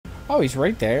Oh, he's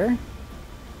right there?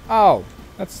 Oh,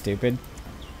 that's stupid.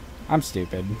 I'm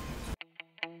stupid.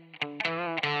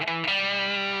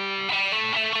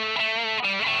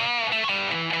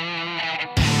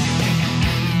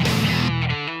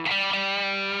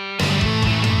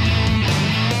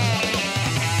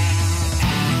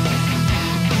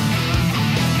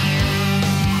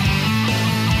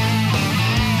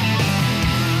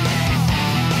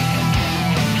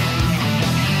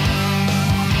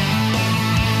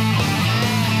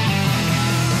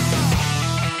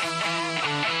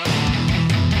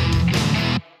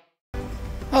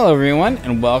 Hello everyone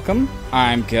and welcome.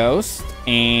 I'm Ghost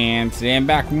and today I'm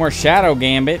back with more Shadow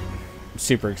Gambit. I'm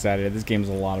super excited. This game is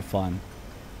a lot of fun.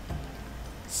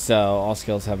 So all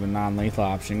skills have a non-lethal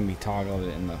option. We toggled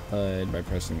it in the HUD by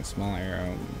pressing a small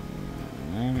arrow.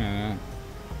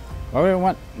 Why would I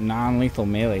want non-lethal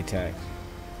melee tech?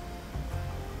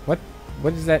 What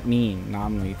does that mean,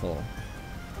 non-lethal?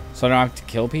 So I don't have to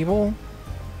kill people?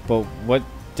 But what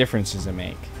difference does it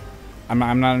make? I'm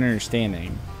not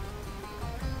understanding.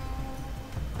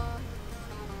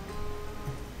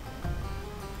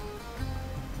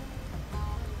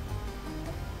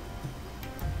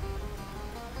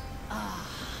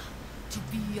 To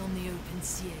be on the open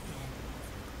sea again.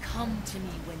 Come to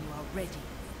me when you are ready,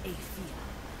 Athea.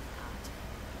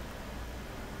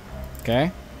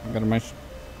 Okay, I'm gonna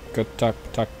go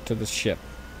talk to the ship.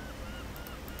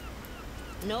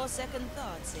 No second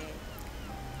thoughts, eh?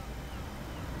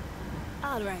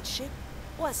 Alright, ship.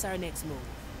 What's our next move?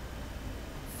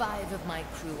 5 of my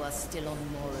crew are still on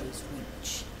Morrow's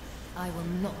reach. I will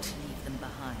not leave them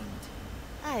behind.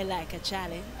 I like a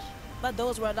challenge, but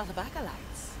those were a lot of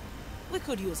acolytes. We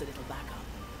could use a little backup.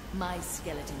 My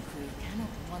skeleton crew cannot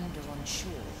wander on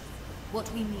shore.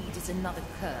 What we need is another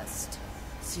cursed.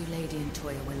 Sue Lady and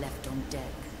Toya were left on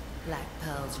deck. Black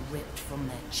pearls ripped from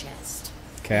their chest.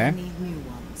 Okay. I need new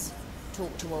ones.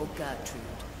 Talk to old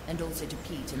Gertrude, and also to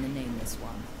Pete and the Nameless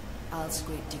One. I'll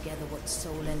scrape together what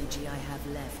soul energy I have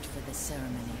left for the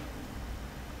ceremony.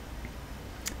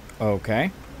 Okay.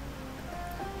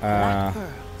 Black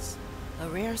pearls. A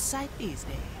rare sight these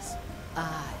days.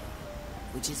 Aye.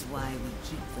 Which is why we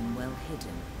keep them well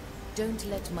hidden. Don't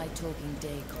let my talking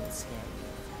Dacol scare you.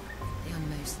 They are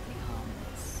mostly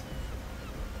harmless.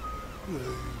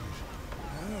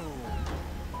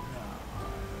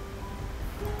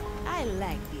 I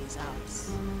like these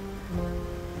arts.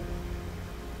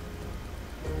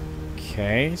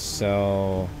 Okay,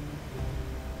 so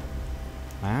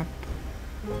map.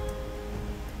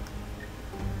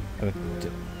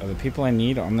 Are the people I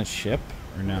need on the ship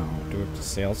or no? Do we have to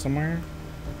sail somewhere?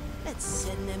 Let's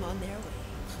send them on their way.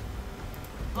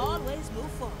 Always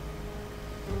move forward.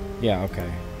 Yeah, okay.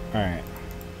 Alright.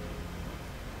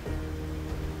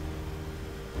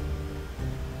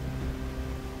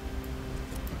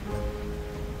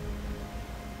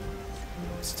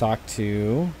 Let's talk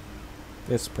to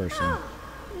this person. Ah,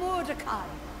 Mordecai,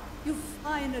 you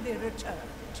finally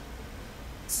returned.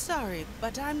 Sorry,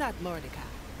 but I'm not Mordecai.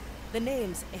 The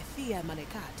name's Athea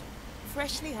Manicato.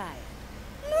 Freshly hired.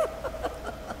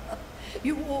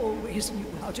 You always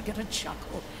knew how to get a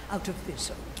chuckle out of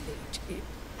this old lady.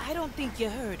 I don't think you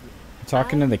heard me.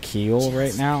 Talking to the keel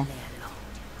right now.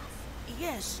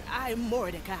 Yes, I'm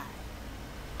Mordecai.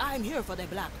 I'm here for the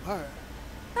Black Pearl.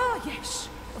 Ah, yes,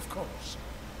 of course.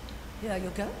 Here you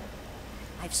go.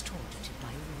 I've stored it in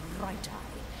my right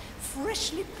eye,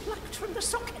 freshly plucked from the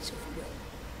socket, if you will.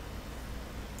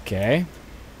 Okay.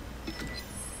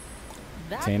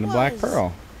 That Obtain the Black was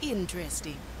Pearl.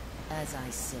 Interesting. As I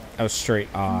said, That was straight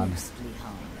on. mostly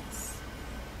harmless.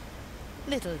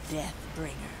 Little death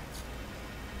bringer.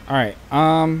 Alright,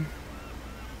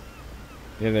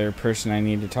 the other person I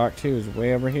need to talk to is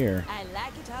way over here. I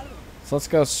like it already. So let's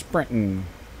go sprinting.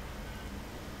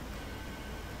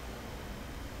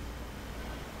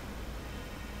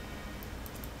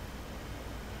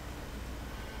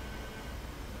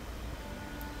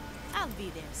 I'll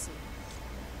be there soon.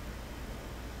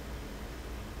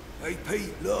 Hey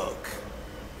Pete, look.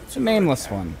 It's a nameless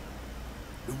one.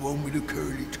 The one with the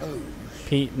curly toes.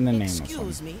 Pete and the nameless one.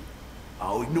 Excuse me.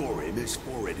 I'll ignore him. His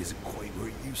forehead isn't quite where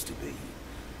it used to be.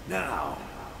 Now,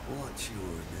 what's your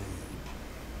name?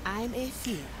 I'm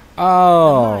Athea.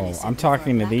 Oh, I'm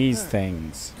talking to these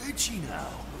things. Did she now?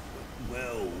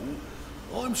 Well,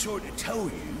 I'm sorry to tell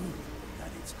you that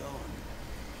it's gone.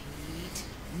 Pete,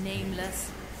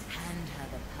 Nameless, hand her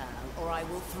the pearl, or I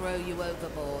will throw you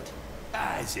overboard.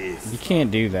 As if. You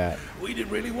can't do that We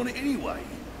didn't really want it anyway.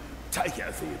 Take it,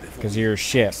 Athea, before because we you're a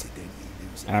ship, accidentally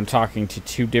lose it. and I'm talking to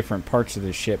 2 different parts of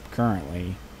the ship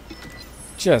currently.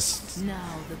 Just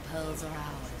Now the pearls are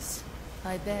ours.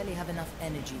 I barely have enough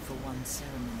energy for one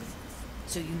ceremony,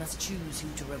 so you must choose who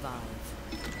to revive.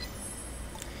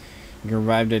 You can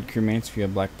revive dead crewmates via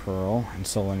Black Pearl and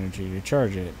Soul Energy to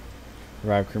charge it.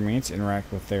 Revive crewmates,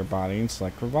 interact with their body, and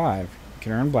select Revive. You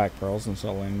can earn Black Pearls and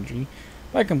Soul Energy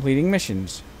by completing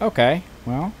missions. Okay,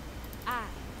 well.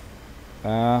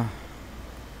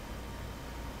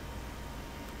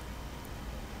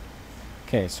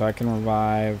 Okay, so I can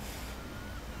revive...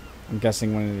 I'm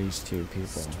guessing one of these two people.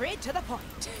 Straight to the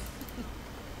point.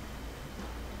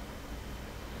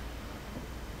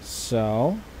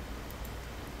 So...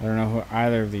 I don't know who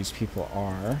either of these people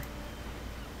are.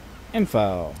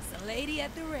 Info. The lady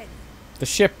at the ready. The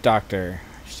ship doctor.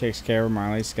 She takes care of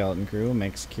Marley's skeleton crew and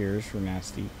makes cures for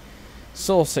nasty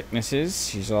soul sicknesses.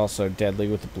 She's also deadly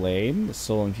with the blade. The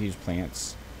soul-infused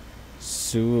plants.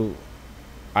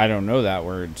 I don't know that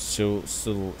word.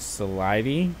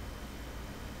 Solidity?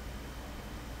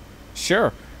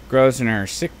 Sure. Grows in her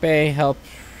sick bay. Help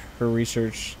her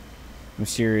research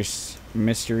mysterious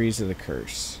mysteries of the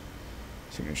curse.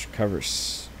 Signature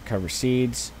cover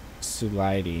seeds.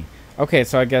 Solidity. Okay,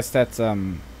 so I guess that's her,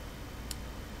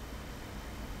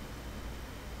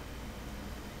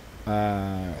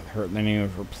 the name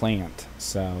of her plant.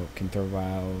 So can throw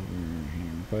vial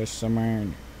bush somewhere.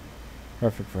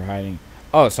 Perfect for hiding.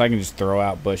 Oh, so I can just throw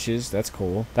out bushes. That's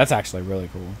cool. That's actually really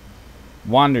cool.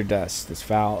 Wander dust. This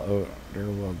foul odor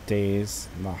will daze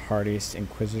the hardiest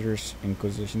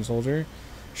Inquisition soldier.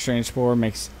 Strange spore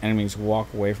makes enemies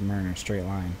walk away from her in a straight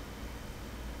line.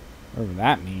 Whatever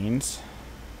that means.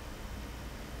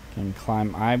 Can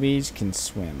climb ivies, can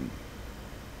swim.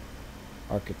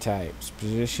 Archetypes.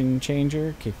 Position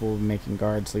changer, capable of making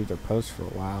guards leave their post for a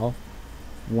while.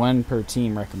 1 per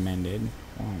team recommended.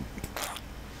 1.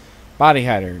 Body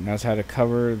hider, knows how to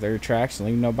cover their tracks and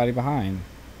leave nobody behind.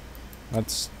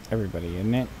 That's everybody,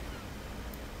 isn't it?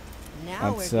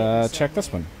 Now Let's check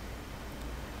this one.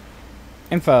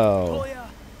 Info.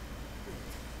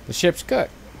 The ship's cook.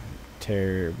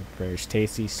 Prepares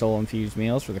tasty soul-infused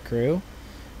meals for the crew.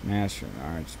 Master of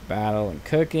arts, battle, and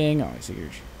cooking. Always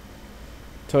eager.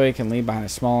 Toya can leave behind a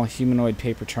small humanoid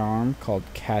paper charm called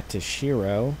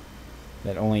Katashiro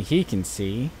that only he can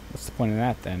see. What's the point of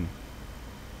that then?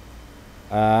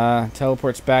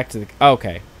 Teleports back to the... Oh,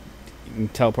 okay. You can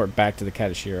teleport back to the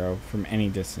Katashiro from any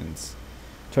distance.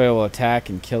 Toya will attack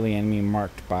and kill the enemy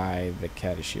marked by the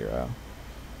Katashiro.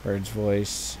 Bird's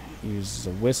voice uses a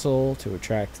whistle to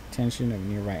attract the attention of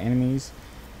nearby enemies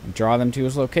and draw them to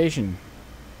his location.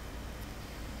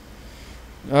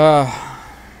 Yeah,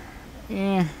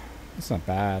 that's not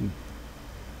bad.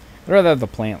 I'd rather have the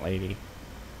plant lady.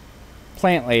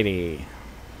 Plant lady.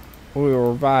 We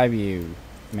will revive you,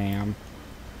 ma'am.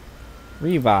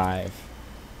 Revive.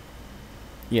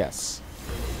 Yes.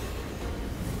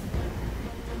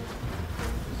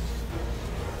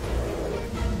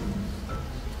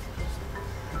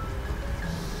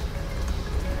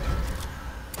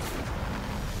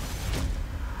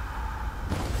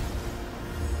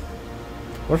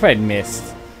 What if I had missed?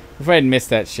 What if I had missed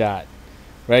that shot?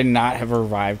 Would I not have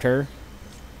revived her?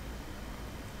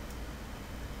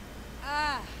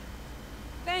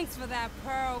 Thanks for that,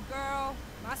 Pearl girl.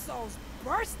 My soul's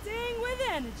bursting with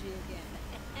energy again.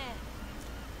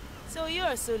 So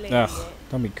you're Sue-Lady, Ugh,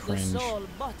 don't be cringe. the soul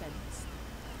botanist.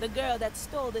 The girl that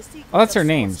stole the secret. Oh, that's her of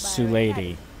name, Soulspire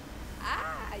Sue-Lady.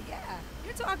 Academy. Yeah.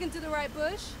 You're talking to the right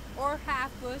bush. Or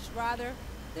half bush, rather.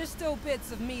 There's still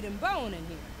bits of meat and bone in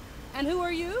here. And who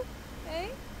are you?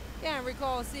 Hey? Can't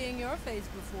recall seeing your face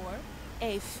before.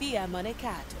 Fia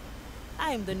Monecato.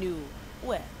 I'm the new...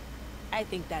 Well, I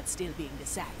think that's still being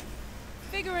decided.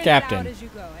 Figuring Captain. it out as you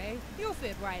go, eh? You'll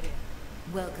fit right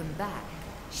in. Welcome back,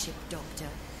 ship doctor.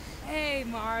 Hey,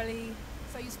 Marley.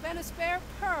 So you spent a spare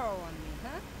pearl on me,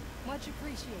 huh? Much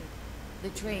appreciated. The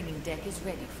training deck is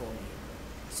ready for you,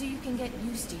 so you can get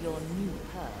used to your new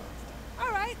pearl.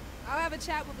 All right. I'll have a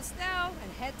chat with Estelle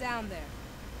and head down there.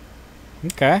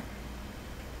 Okay.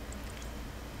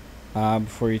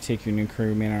 Before you take your new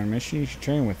crewman on a mission, you should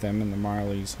train with them in the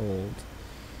Marley's hold.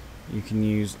 You can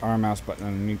use R mouse button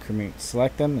on a new crewmate to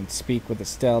select them and speak with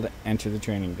Estelle to enter the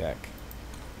training deck.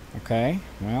 Okay,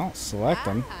 well, select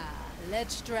them.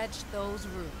 Let's stretch those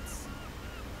roots.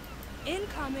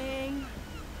 Incoming.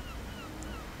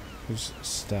 Who's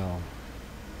Estelle?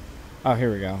 Oh,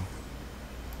 here we go.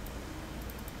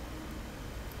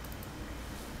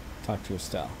 Talk to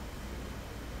Estelle.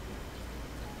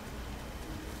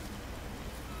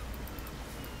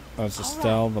 Oh, it's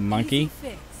Estelle, the monkey?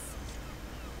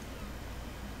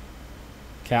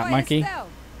 Cat monkey? Estelle,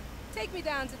 take me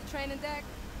down to the training deck.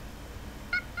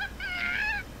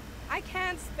 I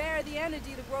can't spare the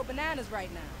energy to grow bananas right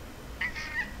now.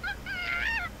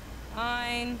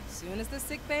 fine. Soon as the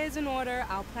sick bay is in order,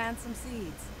 I'll plant some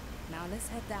seeds. Now let's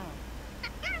head down.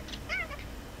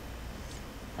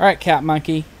 All right, cat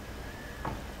monkey.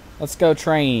 Let's go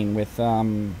train with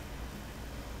my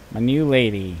new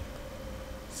lady,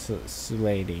 Sue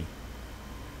lady.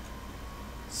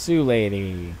 Sue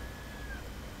lady.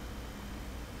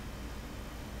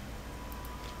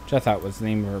 Which I thought was the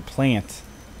name of her plant.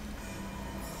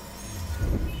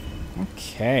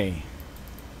 Okay.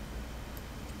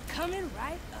 Coming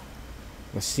right up.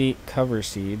 With cover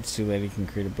seeds, Sue lady can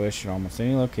create a bush at almost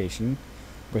any location.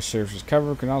 Bush serves as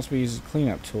cover, can also be used as a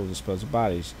cleanup tool to dispose of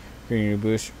bodies. Creating a new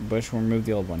bush will remove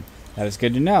the old one. That is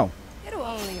good to know. It'll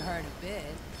only hurt a bit.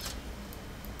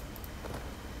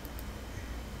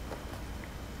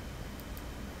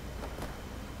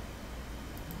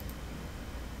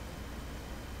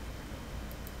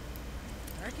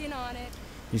 Working on it.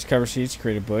 Use cover seeds to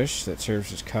create a bush that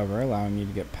serves as cover, allowing you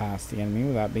to get past the enemy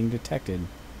without being detected.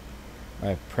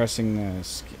 By pressing the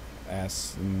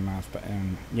S and the mouse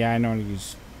button. Yeah, I know how to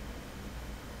use.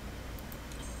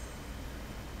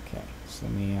 Okay, so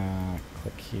let me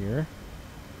click here.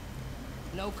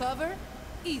 No cover?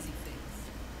 Easy fix.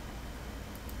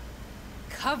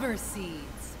 Cover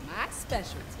seeds. My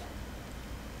specialty.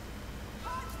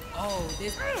 Oh,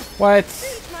 this... What?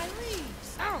 Pinch my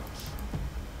leaves. Ouch.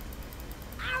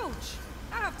 Ouch.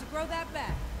 I have to grow that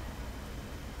back.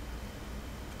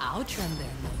 I'll trim their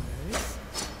numbers.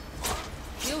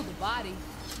 Kill the body.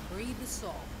 Breathe the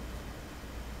soul.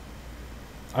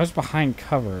 I was behind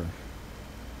cover.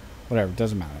 Whatever,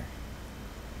 doesn't matter.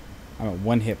 I'm at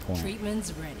 1 hit point.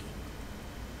 Treatment's ready.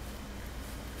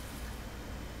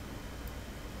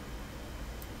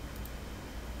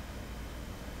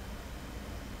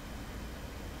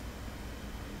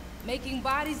 Making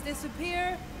bodies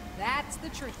disappear, that's the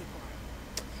tricky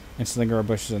part. Instantly grow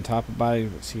bushes on top of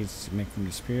bodies with seeds to make them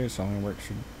disappear. So only works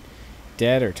for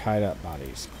dead or tied up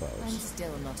bodies. I'm Close.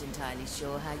 still not entirely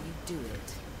sure how you do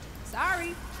it.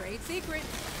 Sorry, trade secret.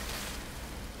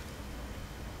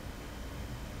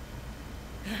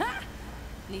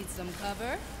 Need some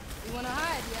cover? You wanna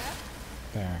hide, yeah?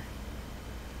 There.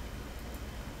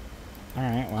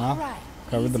 Alright, well, All right,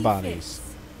 covered the easy bodies. fix.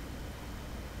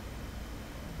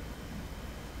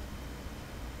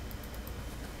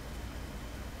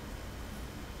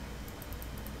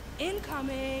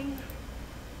 Incoming.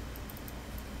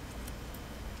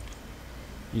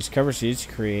 Use cover seeds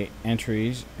to create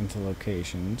entries into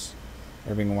locations.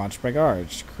 They're being watched by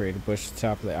guards. Create a bush at the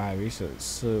top of the ivy so that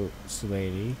Sue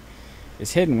lady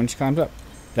is hidden when she climbs up.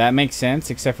 That makes sense,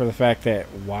 except for the fact that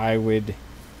wouldn't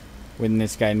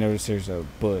this guy notice there's a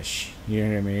bush? You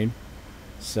know what I mean?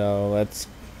 So let's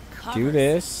do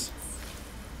this.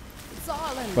 It's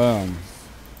all in. Boom.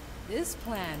 This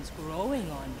plan's growing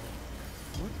on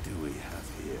me. What do we have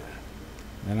here?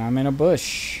 And I'm in a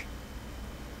bush.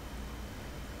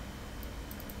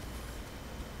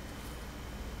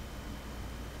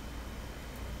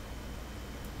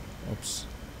 Oops.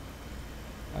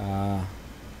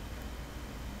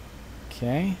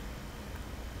 Okay.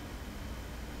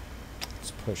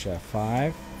 Let's push F5.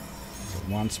 It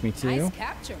wants me to. Nice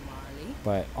capture, Marley.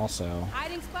 But also,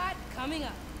 Hiding spot coming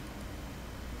up.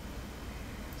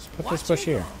 let's put Watch this bush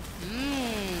me here.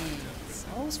 go.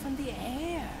 Souls from the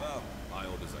air. Well, my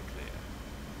orders are clear.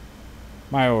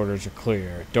 My orders are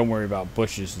clear. Don't worry about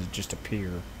bushes that just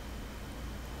appear.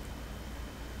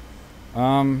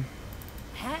 Ha,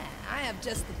 I have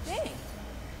just the thing.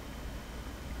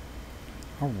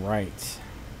 Alright.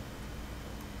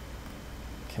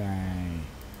 Okay.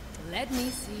 Let me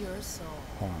see your soul.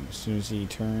 Hold on. As soon as he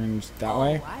turns that Oh,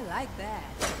 way. I like that.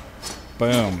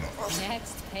 Boom.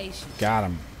 Next patient. Got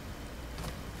him.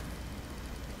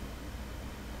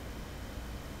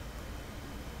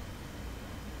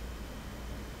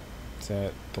 Is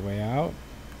that the way out?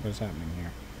 What's happening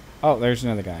here? Oh, there's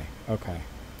another guy. Okay.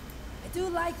 I do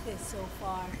like this so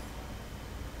far.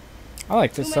 I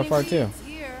like this Too so many far too. weeds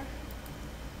here.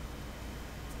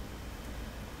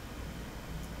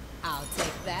 I'll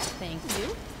take that, thank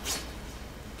you.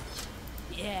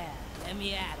 Yeah, let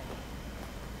me at it.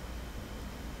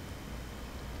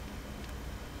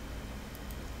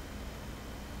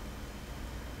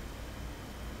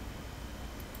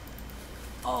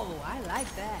 Oh, I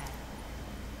like that.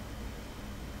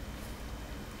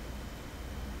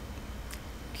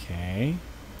 Okay.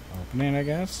 Open it, I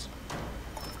guess.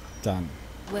 Done.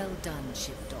 Well done,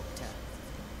 ship doctor.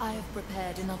 I have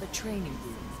prepared another training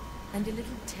room and a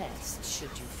little test should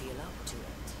you feel up to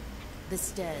it. The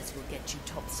stairs will get you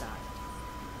topside.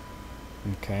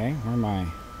 Okay. Where am I?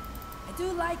 I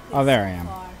do like this Oh, there so I am.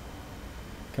 far.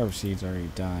 Cover seed's already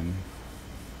done.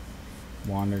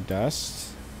 Wander dust.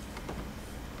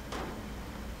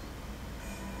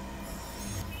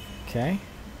 Okay.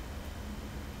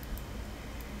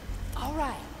 All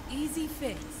right, easy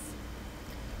fix.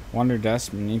 Wander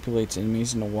dust manipulates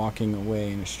enemies into walking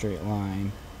away in a straight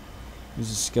line. Use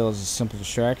the skill as a simple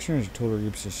distraction or as a tool to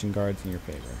reposition guards in your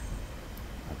favor.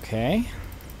 Okay.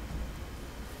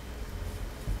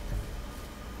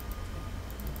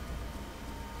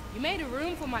 You made a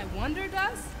room for my wonder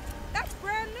dust? That's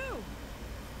brand new.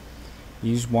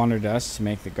 Use wander dust to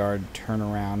make the guard turn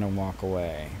around and walk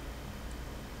away.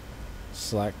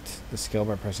 Select the skill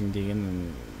by pressing D and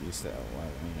then use the...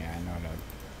 yeah, I know how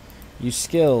to... Use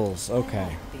skills.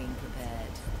 Okay. Being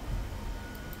prepared.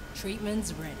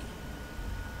 Treatment's ready.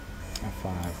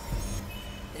 F5.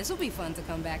 This will be fun to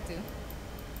come back to.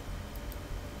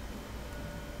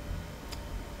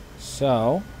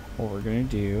 So, what we're going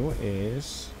to do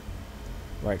is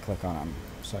right-click on him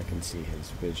so I can see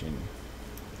his vision.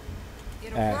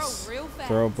 It'll S. grow real fast.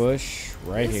 Throw a bush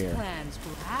right this here. Plant's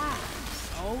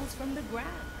souls from the ground.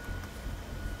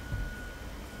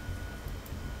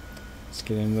 Let's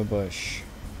get into the bush.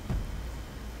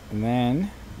 And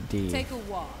then D. Take a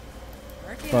walk.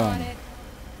 Working Boom. on it.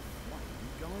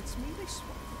 Guide me this way.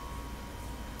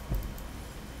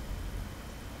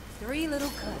 3 little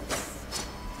cuts.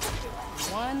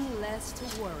 1 less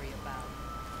to worry about.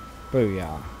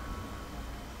 Booyah.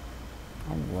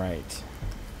 Alright.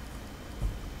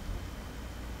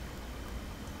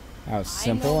 That was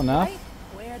simple I know enough. right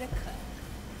where to cut.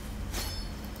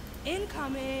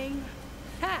 Incoming.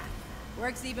 Ha!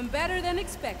 Works even better than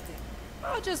expected.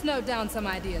 I'll just note down some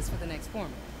ideas for the next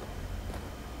formula.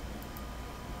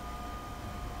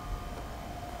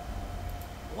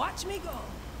 Watch me go.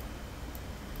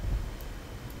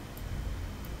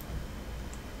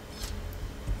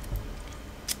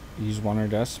 Use wander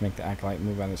dust to make the acolyte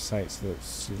move out of sight so that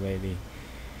Sea Lady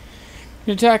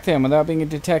can attack them without being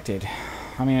detected.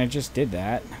 I mean, I just did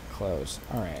that. Close.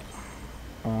 Alright.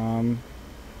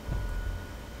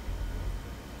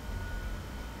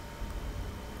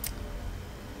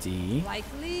 D. Like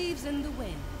leaves in the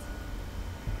wind.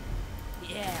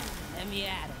 Yeah, let me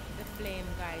at 'em. The flame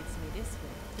guides me this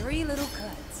way. 3 little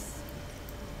cuts.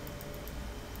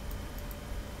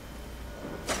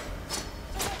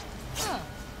 Huh.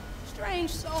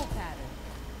 Strange soul pattern.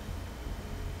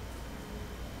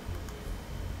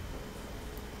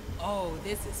 Oh,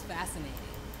 this is fascinating.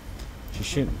 She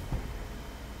shouldn't.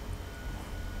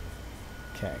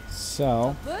 Okay,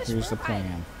 so A bush here's for the plan.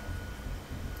 hiding.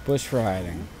 Bush for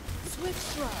hiding.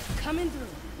 Swift shrug coming through.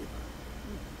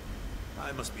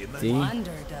 I must be a man. D.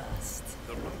 Wonder dust.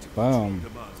 The right of Boom.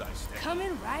 demands I step.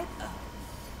 Coming right up.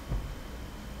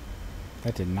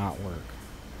 That did not work.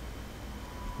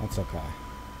 That's okay.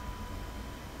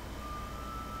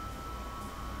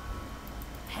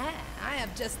 Ha, I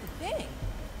have just the thing.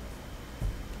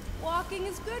 Walking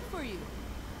is good for you.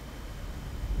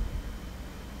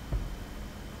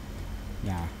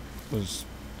 Nah, we'll just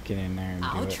get in there and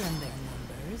I'll do it. trim their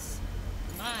numbers.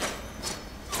 Mine.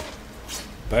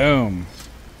 Boom.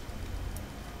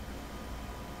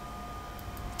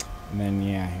 And then,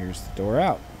 yeah, here's the door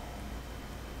out.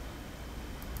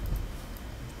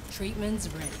 Treatment's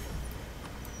ready.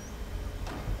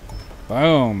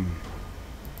 Boom.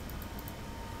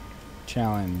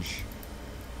 Challenge.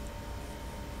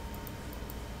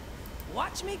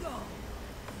 Watch me go.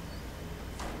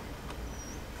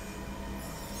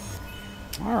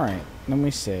 Alright, then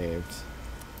we saved.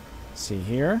 See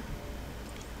here.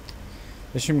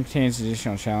 This room contains an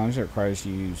additional challenge that requires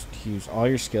you to use all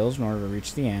your skills in order to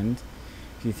reach the end.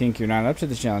 If you think you're not up to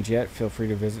the challenge yet, feel free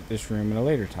to visit this room at a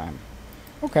later time.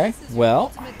 Okay, This is your well,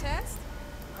 ultimate test?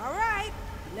 All right,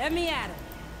 let me at 'em.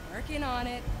 Working on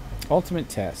it. ultimate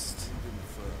test.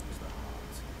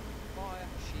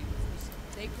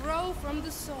 They grow from the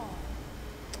soul.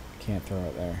 Can't throw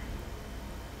it there.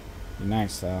 Be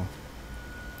nice, though.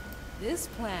 This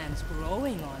plan's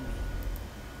growing on me.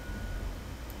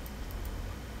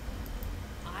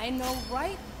 I know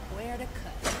right where to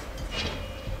cut.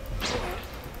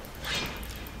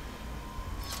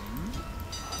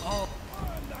 Oh.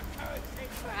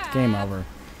 Crap. Game over.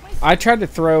 I tried to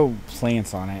throw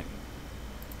plants on it.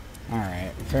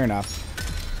 Alright, fair enough.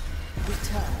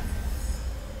 Return.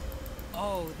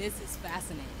 Oh, this is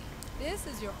fascinating. This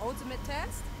is your ultimate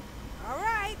test? All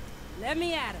right, let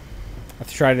me at 'em. I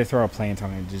tried to throw a plant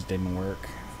on it, it just didn't work.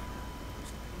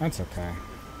 That's okay.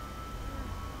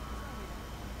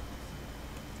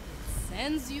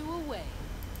 Sends you away.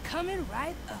 Coming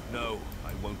right up. No,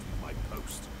 I won't leave my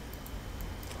post.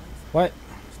 What?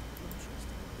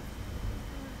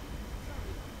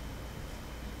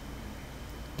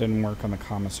 Didn't work on the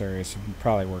commissary, so we'll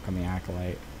probably work on the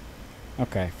acolyte.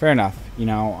 Okay, fair enough. You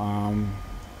know,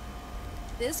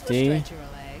 This will D. stretch your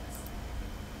legs.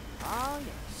 Oh,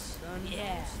 yes.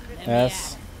 Yeah. Let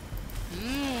S.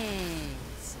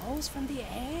 Souls from the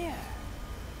air.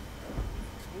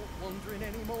 Not wandering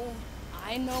anymore.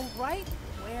 I know right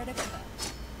where to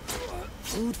cut.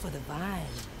 Food for the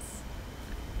vines.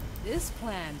 This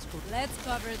plan's good. Let's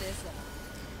cover this up.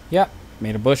 Yep,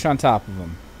 made a bush on top of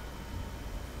them.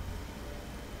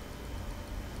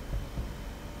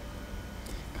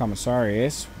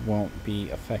 Commissarius won't be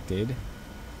affected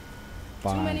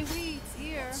by... Too many weeds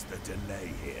here. What's the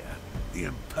delay here? The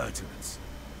impertinence.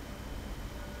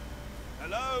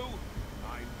 Hello?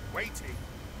 I'm waiting.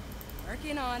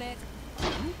 Working on it.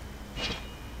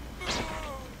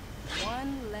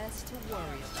 One less to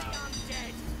worry about.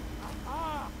 Dead.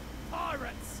 Aha!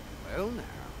 Pirates! Well, now.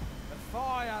 The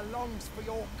fire longs for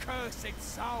your cursed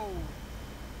soul.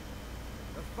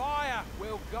 The fire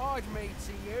will guide me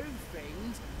to you,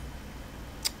 fiend.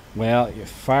 Well, your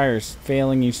fire's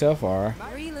failing you so far.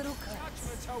 3 little cuts.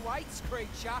 Judgment awaits,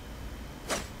 creature.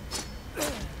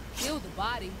 Kill the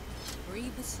body.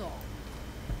 Breathe the soul.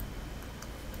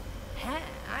 Ha!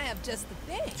 I have just the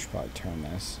thing. Should probably turn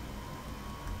this.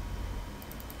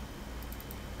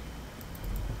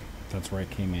 That's where it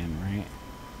came in, right?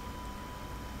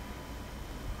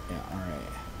 Yeah,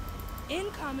 alright.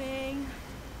 Incoming.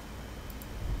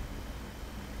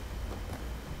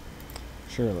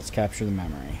 Sure, let's capture the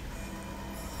memory.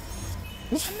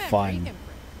 This is A memory fun. imprint.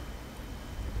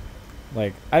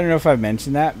 Like, I don't know if I've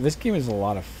mentioned that, but this game is a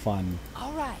lot of fun.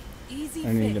 All right. Easy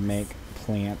I need to fix. make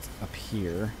plant up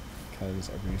here because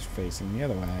everybody's facing the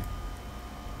other way.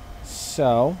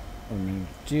 So, what I'm going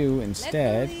to do Let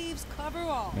instead, the leaves cover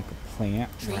all. make a plant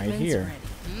right Treatment's here.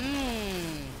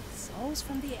 ready. Souls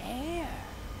from the air.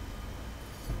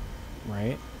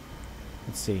 Right?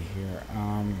 Let's see here.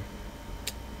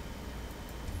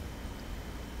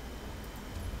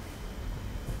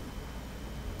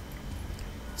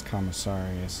 It's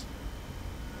Commissarius.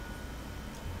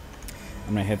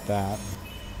 I'm going to hit that.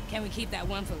 Can we keep that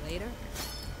one for later?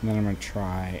 And then I'm going to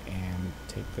try and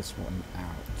take this one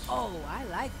out. Oh, I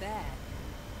like that.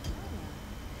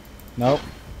 Nope.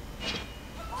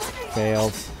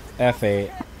 Failed.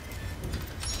 F8.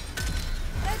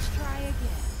 Let's try again.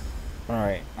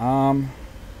 Alright,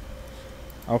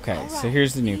 okay, All so right,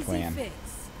 here's the new easy plan. fix.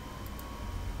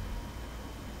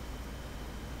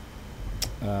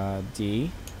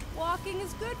 D. Walking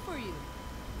is good for you.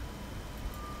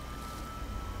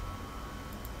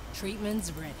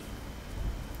 Treatment's ready.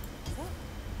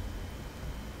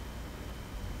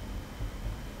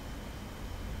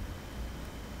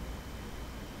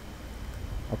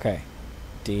 Okay.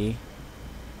 D.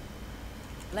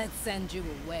 Let's send you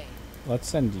away. Let's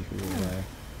send you away.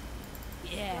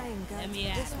 Yeah, Playing let guns me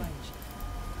with at this it. one.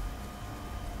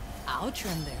 I'll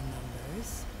trim their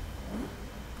numbers.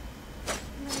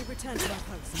 Let me return to my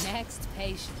post. Next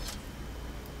patient.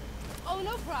 Oh,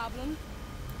 no problem.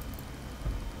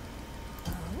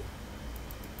 Oh?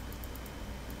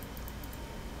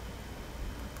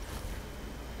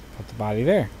 Put the body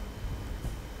there.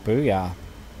 Booyah.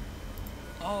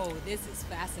 Oh, this is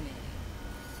fascinating.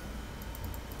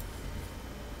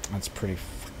 That's pretty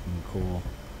fucking cool.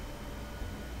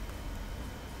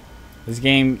 This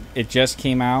game, it just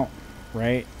came out,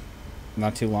 right?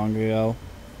 Not too long ago.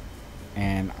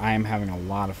 And I'm having a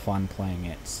lot of fun playing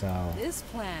it, so... This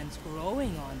plan's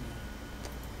growing on me.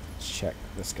 Let's check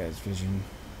this guy's vision.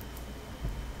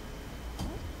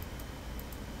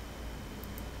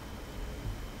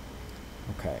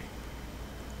 Okay.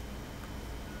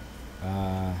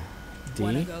 D.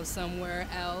 Wanna go somewhere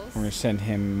else? We're gonna send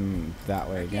him that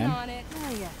way Working again. on it. Ah,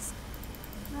 yes.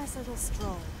 Nice little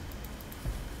stroll.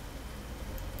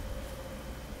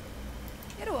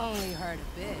 It'll only hurt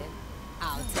a bit.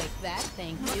 I'll take that,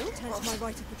 thank you. Return to my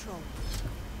right of patrol.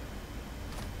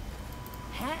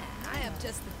 Ha! I have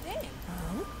just the thing.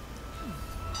 Oh?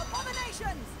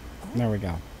 Abominations! There we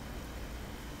go.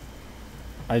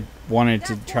 I wanted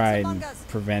to Death try walks and among us.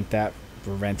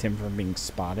 prevent him from being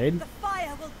spotted. The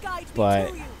fire will guide me But-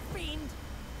 to you, fiend!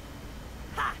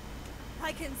 Ha!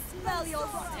 I can smell your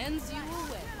rot. Sends you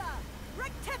away.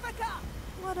 Rectifica!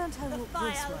 Why don't I The walk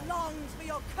fire this way? longs for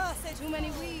your cursed Too many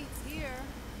soul. weeds here.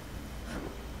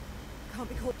 Can't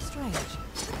be caught strange.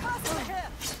 The curse are here.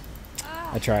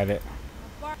 I tried it.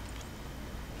 Bar-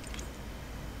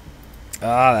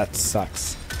 Ah, that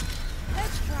sucks.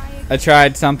 Let's try again. I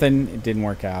tried something, it didn't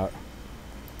work out.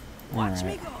 Watch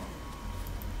me Alright. go.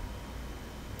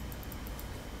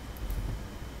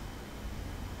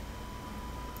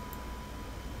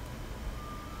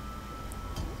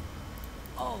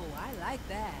 Oh, I like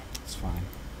that. It's fine.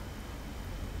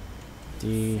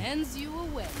 D. Sends you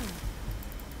away.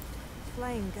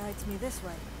 Flame guides me this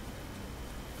way.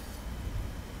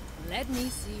 Let me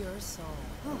see your soul.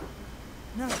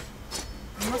 No.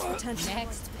 I must pretend to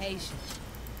Next patient.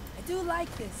 I do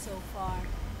like this so far.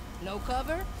 No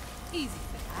cover? Easy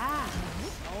fix.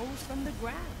 Souls from the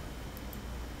ground.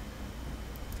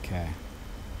 Okay.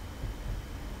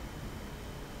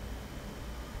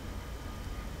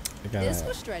 I This will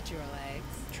gotta stretch your legs.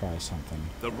 try something.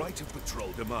 The right of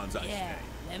patrol demands I Yeah, stay.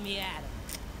 let me at him.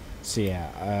 So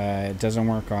yeah, it doesn't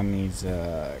work on these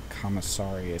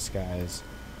commissarius guys.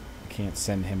 I can't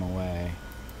send him away.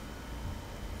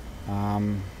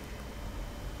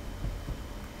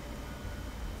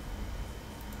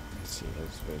 Let's see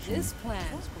his vision. This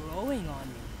plan's growing on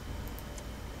me.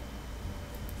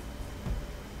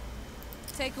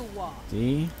 Take a walk.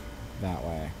 D, that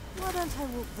way. Why don't I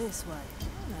walk this way?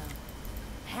 Oh no.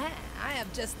 Ha, I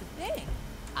have just the thing.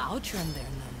 I'll trim their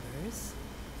numbers.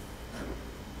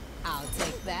 I'll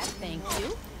take that, thank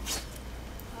you.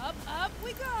 Up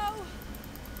we go.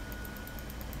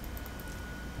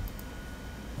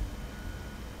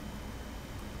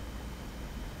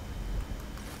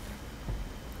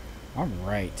 All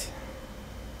right.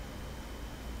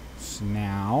 So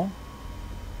now,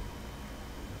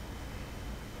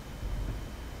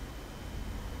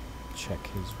 check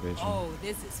his vision. Oh,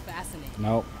 this is fascinating.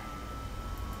 Nope.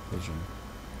 Vision.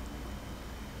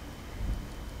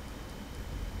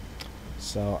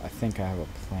 So I think I have a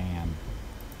plan.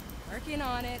 Working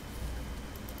on it.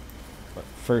 But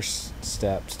first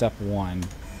step 1,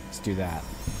 let's do that.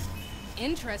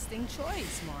 Interesting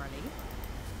choice, Marley.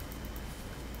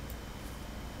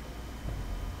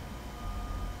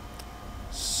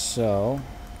 So,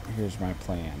 here's my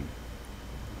plan.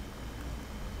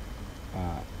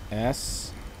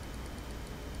 S.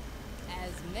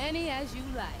 As many as you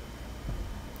like.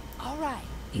 All right.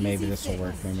 Maybe easy this will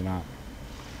work, fix. maybe not.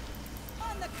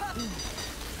 On the cut!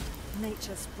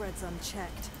 Nature spreads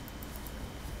unchecked.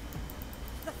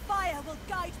 The fire will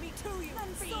guide me to you.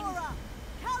 Mensura!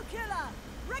 Calcula!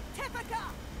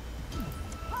 Rectifica!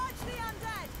 Purge the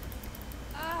undead!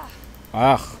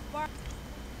 Ugh.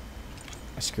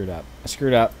 I screwed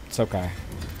up. It's okay.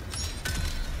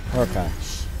 Okay.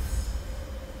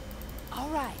 All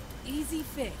right. Easy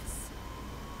fix.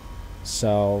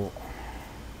 So.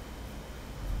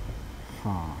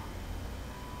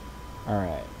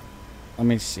 Alright. Let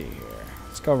me see here.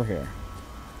 Let's go over here.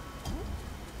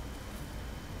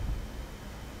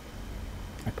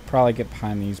 I could probably get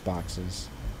behind these boxes.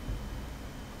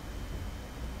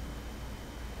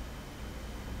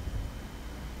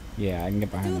 Yeah, I can get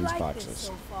I do behind these like boxes. this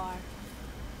so far.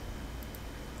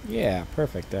 Yeah,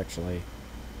 perfect, actually.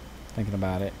 Thinking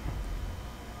about it.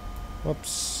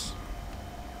 Whoops.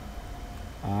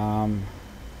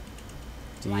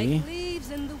 D. Like leaves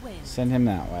in the wind. Send him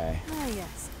that way. Ah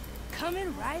yes.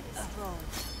 Coming right up. Roll.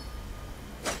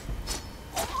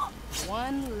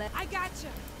 One left. I gotcha.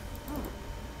 Oh.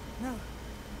 No.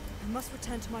 I must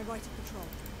return to my right of patrol.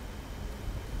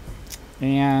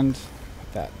 And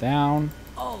put that down.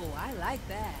 Oh, I like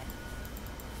that.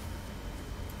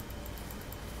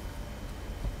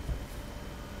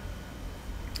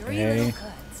 Three Okay. little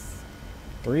cuts.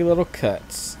 3 little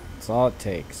cuts. That's all it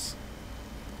takes.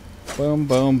 Boom,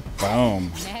 boom,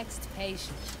 boom. Next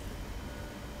patient.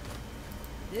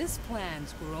 This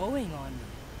plan's growing on me.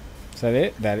 Is that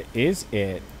it? That is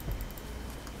it.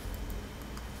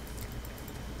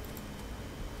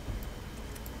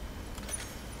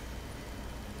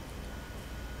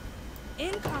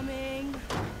 Incoming.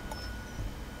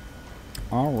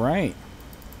 All right.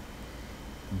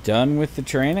 Done with the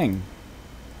training.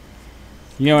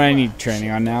 You know what I need training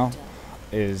on now?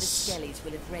 The Is skellies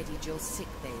will have readied your sick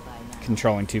bay by now.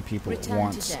 controlling 2 people at Return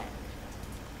once. to deck.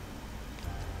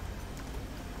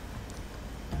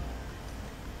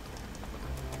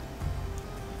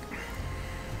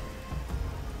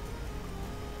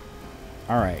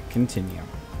 Alright, continue.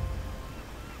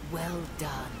 Well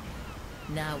done.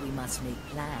 Now we must make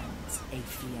plans,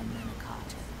 Aphia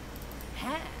Manicato.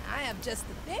 Ha, I have just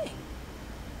the thing.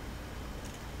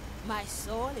 My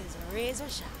soul is razor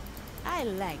sharp. I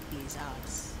like these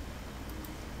odds.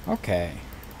 Okay.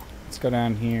 Let's go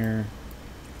down here.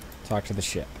 Talk to the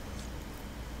ship.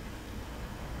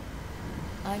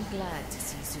 I'm glad to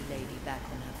see Zulady back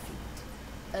on her feet.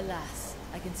 Alas,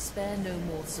 I can spare no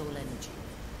more soul energy.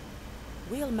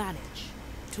 We'll manage.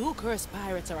 2 cursed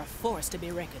pirates are a force to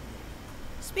be reckoned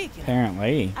with. Speaking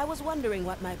Apparently. I was wondering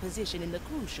what my position in the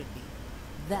crew should be.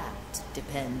 That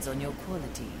depends on your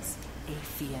qualities,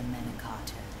 Aphia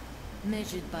Manicato.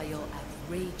 Measured by your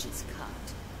outrageous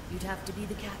cut, You'd have to be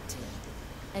the captain.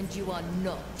 And you are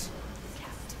not the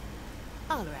captain.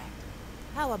 All right.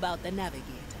 How about the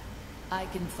navigator? I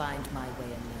can find my way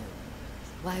alone.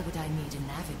 Why would I need a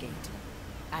navigator?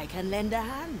 I can lend a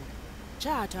hand.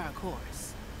 Chart our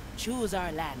course. Choose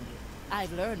our landing.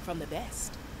 I've learned from the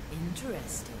best.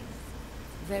 Interesting.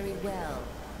 Very well,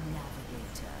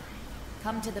 navigator.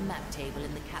 Come to the map table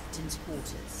in the captain's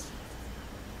quarters.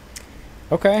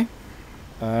 Okay.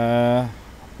 Where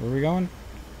are we going?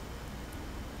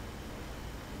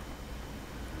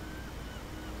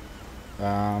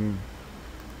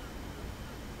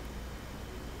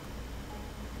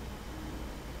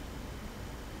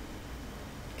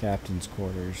 Captain's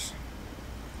quarters.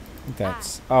 I think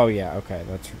that's... Oh, yeah, okay.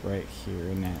 That's right here,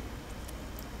 isn't it?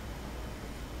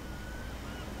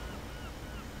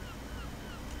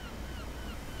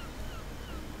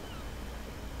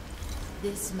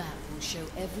 This map will show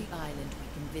every island we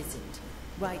can visit.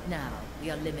 Right now, we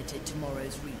are limited to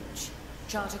Morrow's Reach.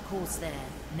 Chart a course there,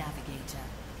 navigator.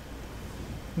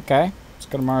 Okay, let's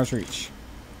go to Mars Reach.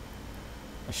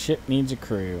 A ship needs a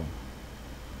crew.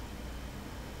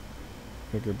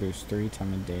 Vigor boost 3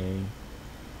 time of day.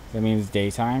 That means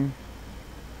daytime.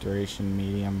 Duration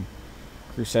medium.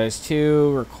 Crew size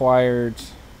 2. Required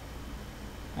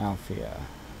Alphia.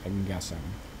 I'm guessing.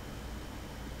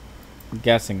 I'm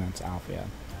guessing that's Alphia.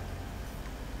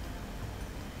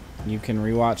 You can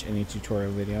rewatch any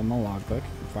tutorial video in the logbook.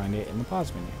 You can find it in the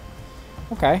pause menu.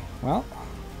 Okay, well.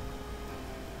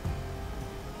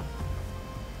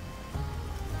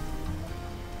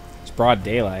 It's broad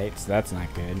daylight, so that's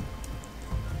not good.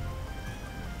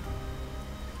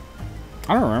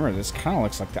 I don't remember. This kind of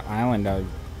looks like the island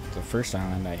the first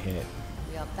island I hit.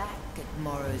 We are back at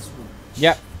Morrow's Reach.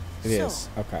 Yep, it is.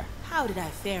 Okay. How did I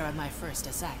fare on my first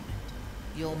assignment?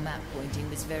 Your map pointing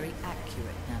was very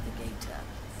accurate, navigator.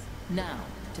 Now,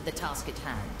 to the task at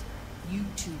hand. You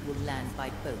two will land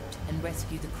by boat and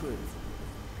rescue the crew.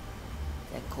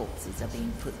 Their corpses are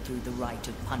being put through the rite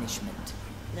of punishment.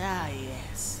 Ah,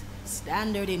 yes.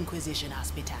 Standard Inquisition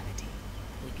hospitality.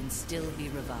 They can still be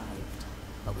revived,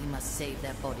 but we must save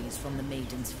their bodies from the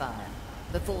Maiden's fire.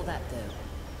 Before that, though,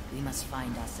 we must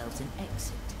find ourselves an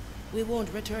exit. We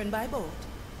won't return by boat.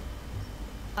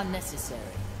 Unnecessary.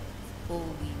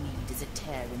 All we need is a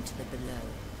tear into the below.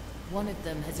 One of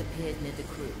them has appeared near the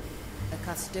crew. A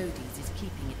Custodes is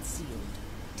keeping it sealed.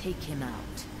 Take him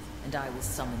out, and I will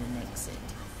summon an exit.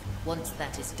 Once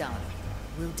that is done,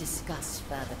 we'll discuss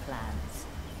further plans.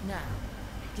 Now,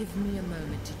 give me a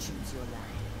moment to choose your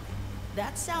landing.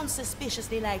 That sounds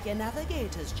suspiciously like your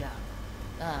navigator's job.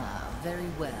 Ah, very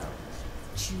well.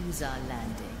 Choose our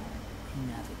landing,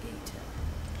 navigator.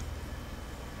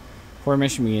 For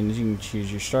mission begins, you can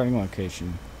choose your starting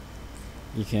location.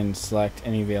 You can select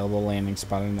any available landing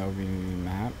spot in the overview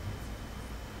map.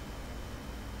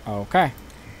 Okay.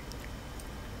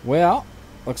 Well,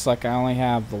 looks like I only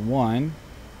have the one.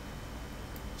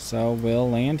 So we'll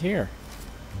land here.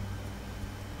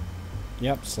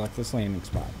 Yep, select this landing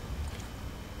spot.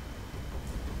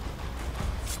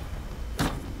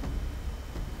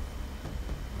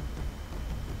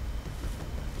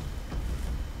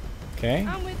 Okay.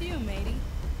 I'm with you, matey.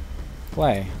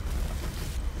 Play.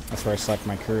 That's where I select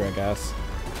my crew, I guess.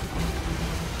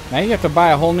 Now you have to buy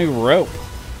a whole new rope.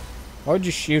 Why would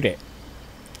you shoot it?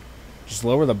 Just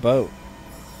lower the boat.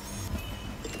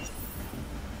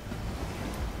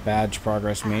 Badge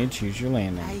progress made. Choose your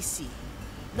landing. I see.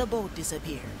 The boat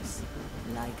disappears.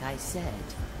 Like I said,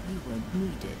 you won't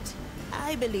need it.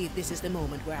 I believe this is the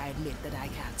moment where I admit that I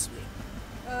can't swim.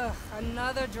 Ugh,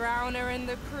 another drowner in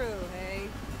the crew, hey?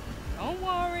 Don't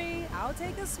worry, I'll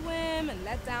take a swim and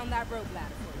let down that rope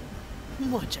ladder for you.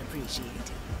 Much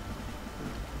appreciated.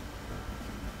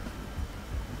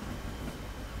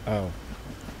 Oh,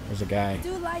 there's a guy. I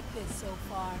do like this so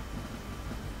far.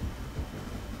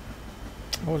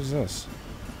 What is this?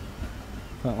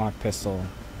 Flintlock pistol.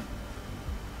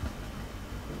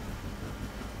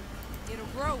 It'll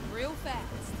grow real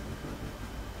fast.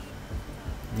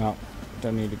 No,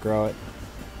 don't need to grow it.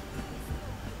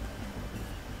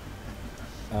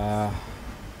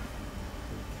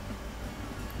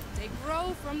 They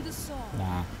grow from the soil.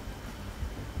 Nah.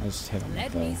 I just hit him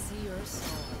Let with me the see your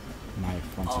soul.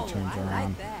 knife once Oh, he turns I around.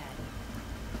 like that.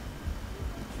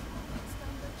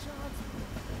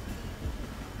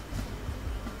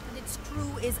 And its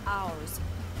crew is ours.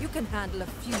 You can handle a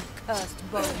few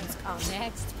cursed bones,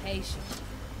 Next patient.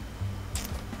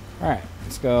 Alright,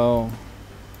 let's go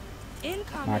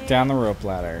Incoming. knock down the rope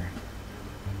ladder.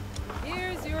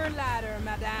 Here's your ladder,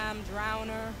 Madame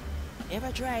Drowner.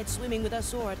 Ever tried swimming with a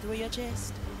sword through your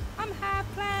chest? I'm half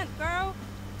plant, girl.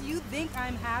 Do you think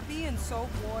I'm happy in soap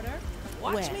water?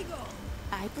 Watch Well, me go.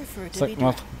 I prefer It's to like be dry.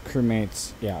 multiple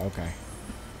crewmates. Yeah, okay.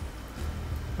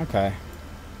 Okay.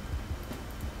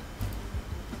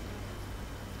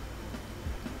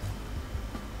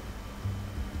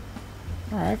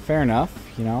 Alright, fair enough,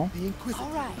 you know. The Inquisitor. All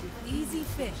right, easy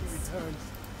fix.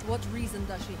 What reason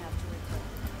does she have to return?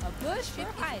 A bush for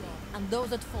hiding. And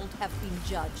those at fault have been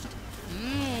judged.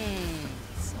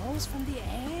 Souls from the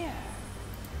air.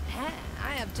 Ha,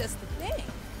 I have just the thing.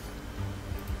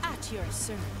 At your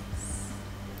service.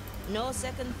 No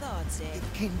second thoughts, eh?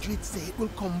 The Kindred say it will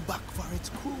come back for its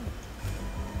crew.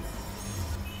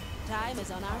 Time is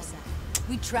on our side.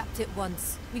 We trapped it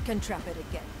once. We can trap it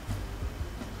again.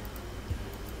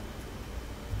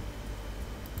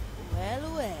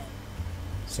 Well, well.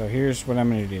 So here's what I'm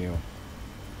gonna do.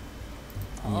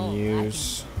 I'm gonna Oh,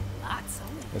 use Lots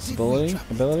of it. this Did we ability.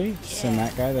 trap it? Send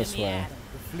that guy this way. At 'em.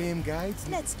 The flame guides.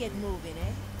 Let's get moving,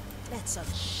 eh? Let's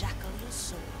unshackle your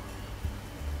soul.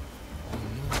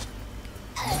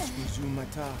 I must resume my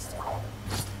task.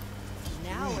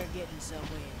 Now we're getting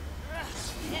somewhere.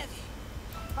 Heavy.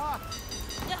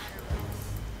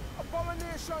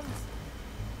 Abominations!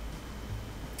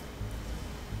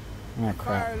 Oh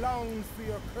crap. Fire longs for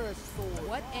your cursed sword.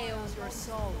 What ails your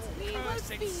soul? We will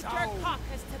feed your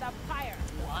carcass to the fire.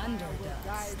 Wonder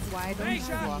does. Why don't you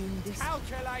Measure, walk this?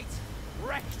 calculate,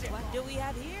 rectify. What do we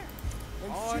have here?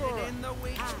 Ordered in the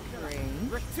week.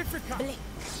 Rectifica. Blink.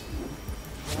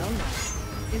 Well, no.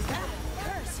 Is that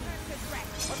Curse you.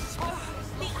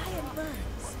 The iron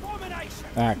burns. Abomination.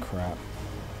 Ah crap.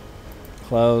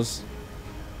 Close.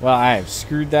 Well, I have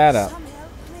screwed that up. Some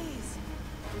help, please.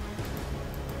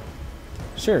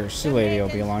 Sure, Sue Lady will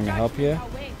be along to help you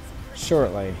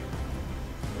shortly.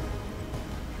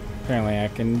 Apparently I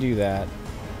can do that.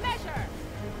 Measure,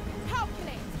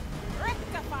 calculate,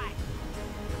 rectify.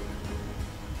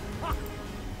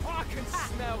 I can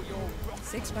smell your rot.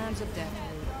 6 grams of death,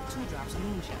 2 drops of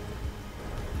moonshine.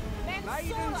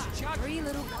 Maidens judge 3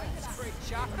 little this points.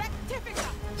 creature. Rectifica.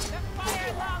 The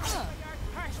fire long.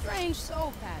 Strange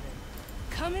soul pattern.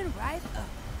 Coming right up.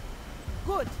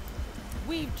 Good.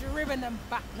 We've driven them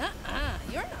back. Nuh-uh.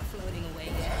 You're not floating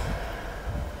away yet.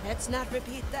 Let's not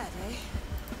repeat that, eh?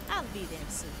 I'll be there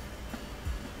soon.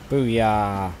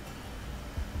 Booyah.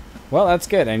 Well, that's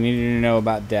good. I needed to know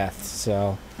about death,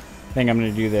 so I think I'm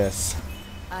going to do this.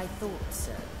 I thought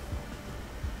so.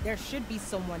 There should be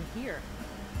someone here.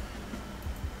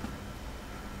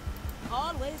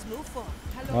 Always move forward.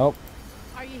 Hello?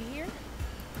 Oh, Are you here?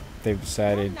 they've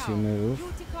decided to move.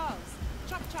 Duty calls.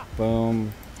 Chop chop.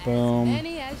 Boom, As boom.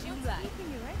 many as you like.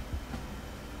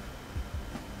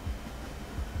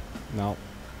 Nope.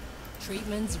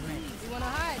 Treatment's ready. You wanna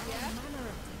hide, yeah?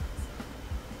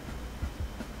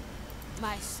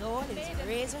 My sword is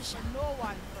razor sharp. No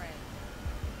one, friend.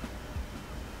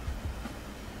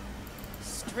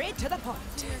 Straight to the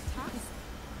point.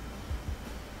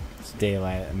 It's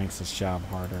daylight. It makes this job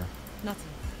harder. Nothing.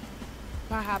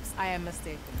 Perhaps I am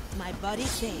mistaken. My body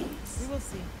thinks. We will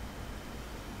see.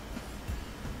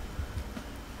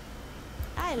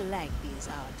 I like these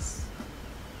odds.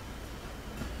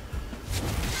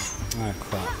 Ah,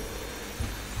 crap.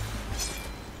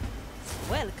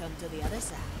 Welcome to the other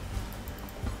side.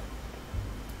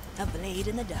 A blade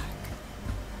in the dark.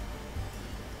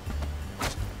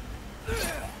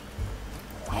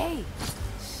 Hey!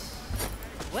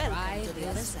 Welcome Try to the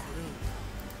other this side.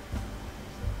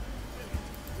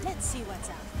 Let's see what's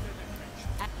out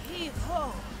there. Heave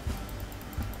ho!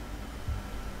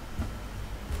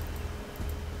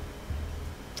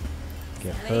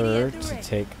 Get Lady her at the to ready.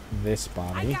 take this I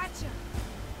body. gotcha.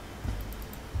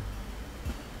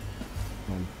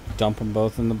 And dump them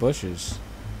both in the bushes.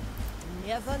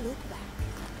 Never look back.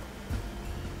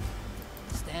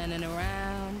 Standing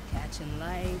around, catching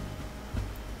light.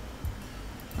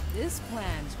 This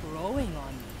plan's growing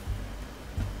on me.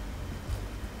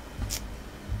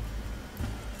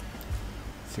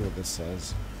 See what this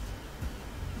says.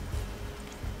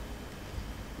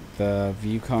 The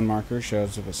view cone marker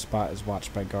shows if a spot is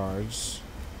watched by guards.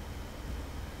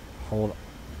 Hold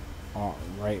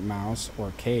right mouse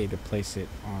or K to place it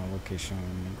on a location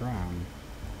on the ground.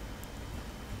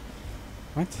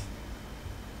 What?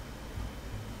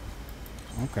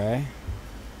 Okay.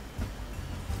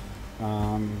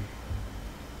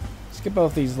 Let's get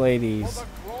both these ladies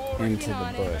into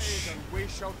the bush. We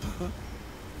shall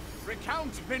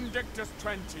recount Vindictus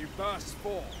 20, verse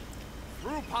 4.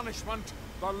 Through punishment,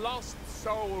 the lost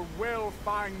soul will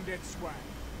find its way.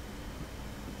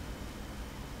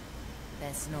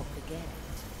 Let's not forget,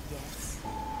 yes.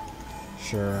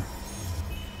 Sure.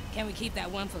 Can we keep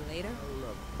that one for later?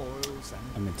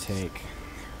 I'm gonna take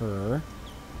her.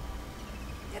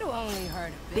 It'll only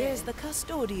hurt a bit. There's the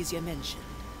Custodes you mentioned.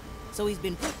 So he's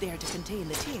been put there to contain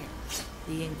the tear.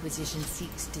 The Inquisition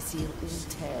seeks to seal all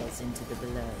tears into the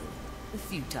below. A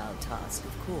futile task,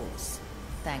 of course,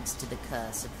 thanks to the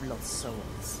curse of lost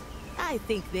souls. I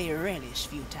think they relish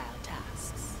futile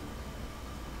tasks.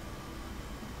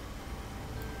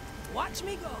 Watch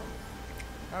me go.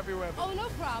 Have you ever? Oh, no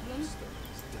problem.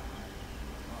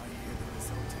 I hear the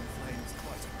resulting flames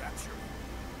quite a rapture.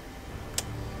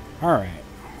 Alright.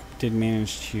 Did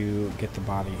manage to get the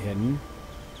body hidden.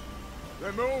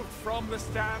 Removed from the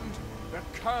stand, the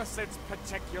cursed's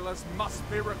particulars must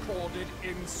be recorded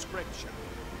in scripture.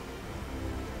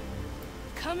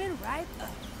 Coming right up.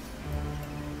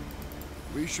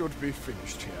 We should be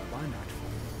finished here by nightfall,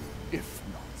 if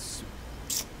not soon.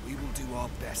 We will do our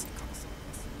best, Constance.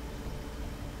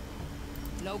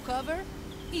 No cover?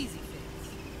 Easy fix.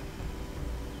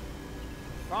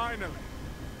 Finally,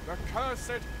 the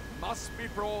cursed must be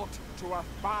brought to a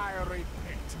fiery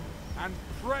pit and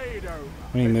prayed over.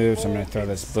 When he moves, I'm before gonna throw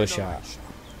this bush out. incineration.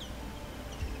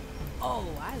 Oh,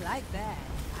 I like that.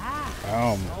 Ah,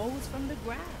 Boom. rose from the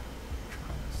ground.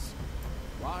 Curse.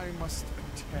 Why must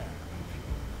a tear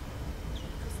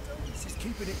This is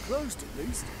keeping it closed, at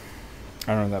least.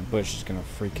 I don't know if that bush is gonna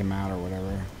freak him out or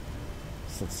whatever.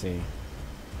 So let's see.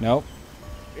 Nope.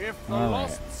 If the All right.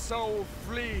 lost soul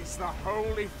flees the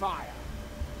holy fire,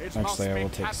 it must Actually, I be will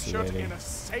take the captured lady. in a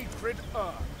sacred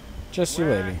urn, Just you,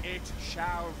 where lady. it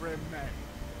shall remain.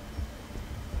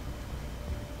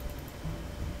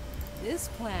 This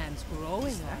plan's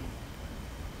growing on me.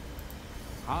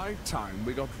 High time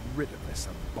we got rid of this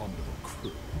abominable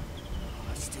crew.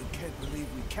 I still can't believe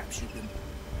we captured them.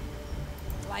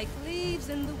 Like leaves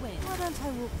in the wind. Why don't I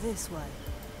walk this way?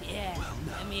 Yeah,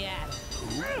 let me at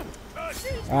it.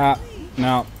 Ah,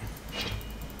 no.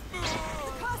 The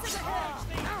curse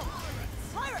ahead!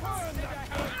 Pirates!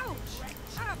 Ouch!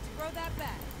 I have to throw that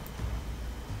back.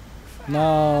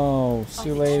 No,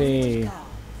 Sue lady.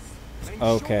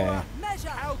 Okay. Measure!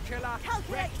 Calcula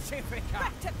Calculate! rectifica.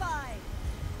 Rectify!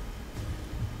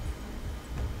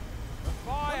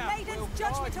 Fire The maiden's will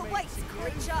judgment guide me awaits, to you.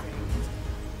 creature!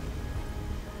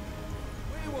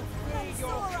 We will feed your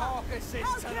Mensura! carcasses to the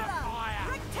Calcula! fire.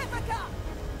 Rectifica!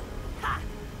 Ha!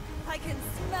 I can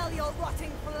smell your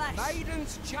rotting flesh!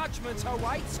 Maiden's judgment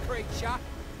awaits, creature.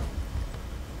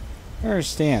 I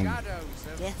understand. Shadows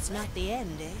of Death's not the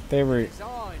end, eh? They were.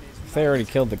 design is They already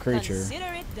killed the creature.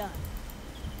 Consider it done.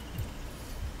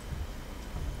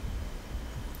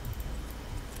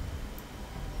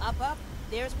 Up, up.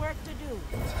 There's work to do.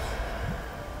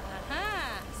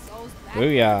 Uh-huh. So's back.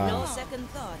 Booyah. No second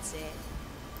thoughts, eh?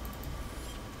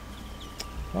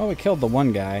 Well, we killed the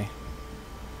one guy.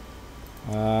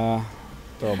 Throw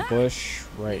a bush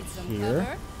right Need some here.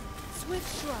 cover?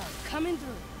 Swift shrub coming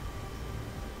through.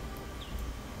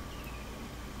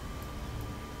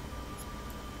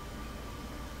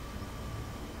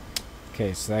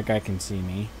 Okay, so that guy can see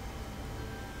me.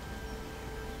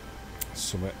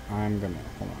 So what I'm gonna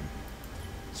hold on.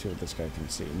 See what this guy can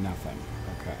see. Nothing.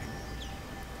 Okay.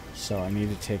 So I need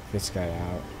to take this guy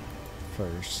out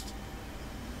first.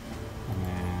 And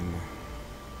then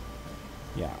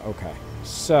yeah, okay.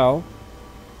 So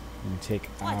I'm gonna take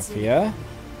Afia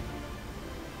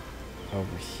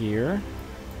over here.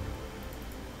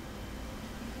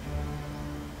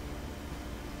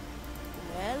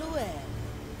 Well, well.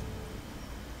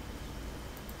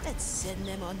 Let's send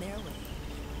them on their way.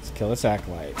 Let's kill this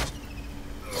acolyte.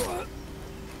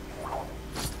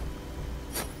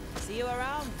 See you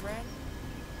around, friend.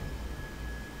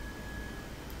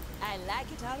 I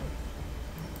like it already.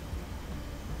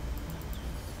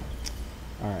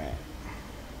 Alright.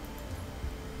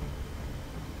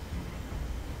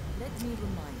 Let me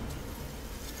remind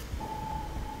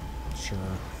you. Sure.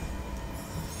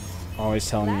 Always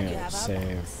telling Glad you you to have our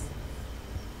save. backs.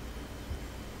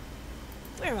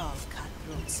 We're all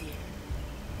cutthroats here.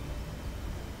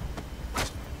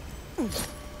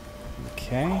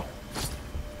 Okay.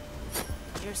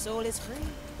 Your soul is free.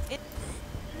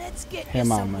 Let's get Him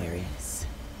you on, somewhere Mary. else.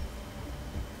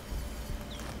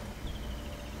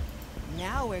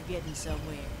 Now we're getting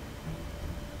somewhere.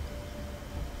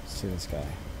 See this guy.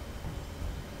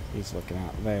 He's looking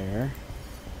out there.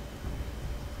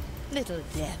 Little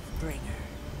death bringer.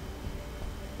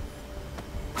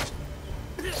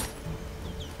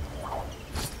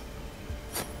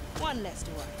 One less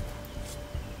to worry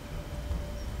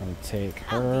I'm gonna take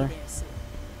about. I'll her. be there soon.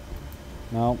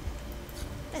 Nope.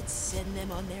 Let's send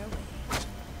them on their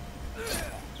way.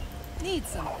 Need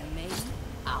something, maybe.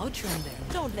 I'll trim their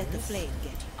Don't let the flame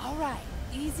get you. All right,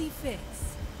 easy fix.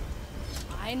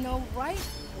 I know right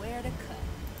where to cut.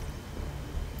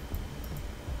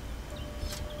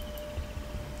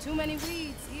 Too many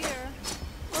weeds here.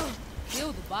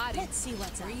 Kill the body. Let's see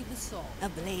what's up. Breathe the soul. A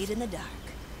blade in the dark.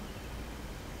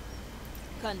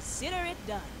 Consider it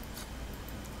done.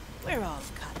 We're all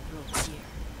cutthroats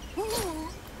here.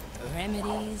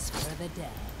 Remedies for the dead.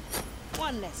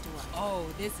 One less to worry. Oh,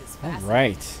 this is All fascinating.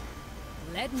 right.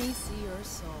 Let me see your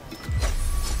soul.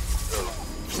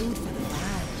 Food for the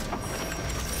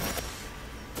mind.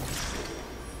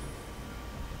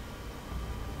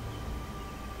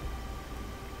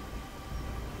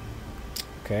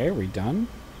 Okay, are we done?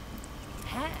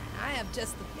 Ha, I have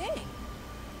just the thing.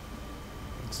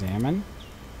 Examine.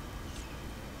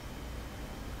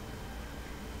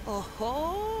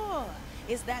 Oh-ho!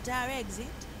 Is that our exit?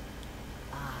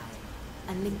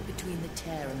 I, a link between the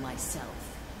tear and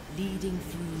myself, leading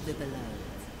through the below.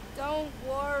 Don't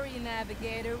worry,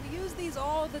 Navigator. We use these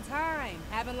all the time.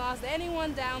 Haven't lost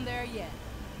anyone down there yet.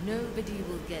 Nobody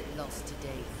will get lost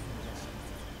today.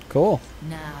 Cool.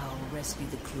 Now rescue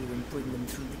the crew and bring them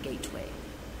through the gateway.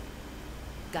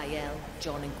 Gael,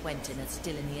 John and Quentin are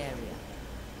still in the area.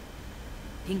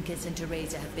 Pincus and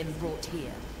Teresa have been brought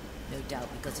here, no doubt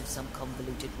because of some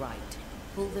convoluted rite.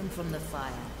 Pull them from the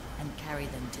fire and carry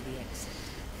them to the exit.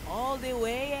 All the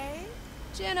way, eh?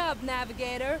 Chin up,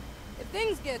 Navigator. If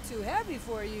things get too heavy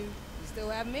for you, you still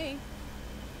have me.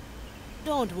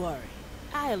 Don't worry.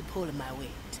 I'll pull my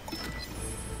weight.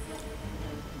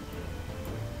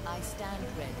 I stand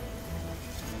ready.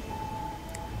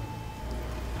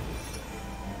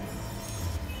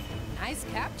 Nice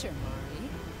capture,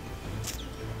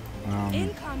 Mari.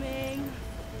 Incoming!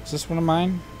 Is this one of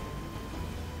mine?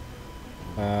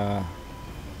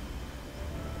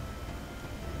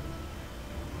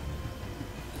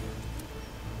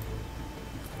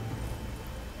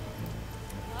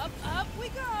 Up we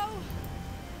go!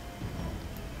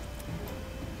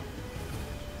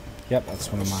 Yep,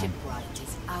 that's one of The mine. shipwright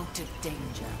is out of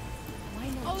danger. Why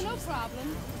not Oh, no use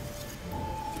problem.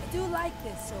 I do like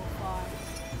this so far.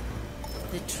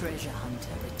 The treasure hunter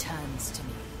returns to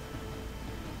me.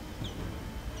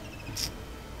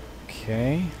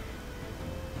 Okay.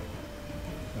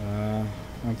 I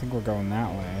don't think we're going that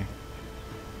way.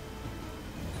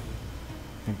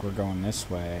 I think we're going this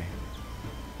way.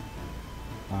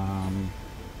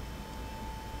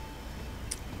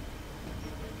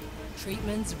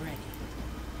 Treatment's ready.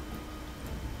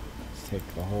 Let's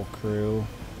take the whole crew.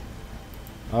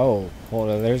 Oh, hold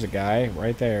on. There's a guy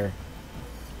right there.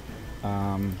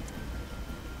 I'm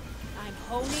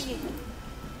honing in.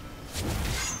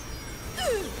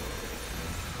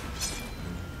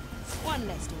 One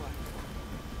less to work.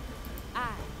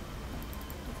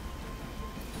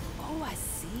 Oh, I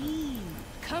see.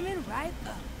 Coming right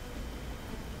up.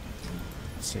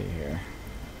 Let's see here.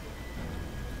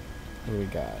 What do we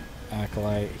got?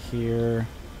 Acolyte here.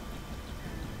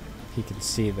 He can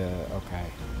see the... Okay.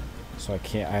 So I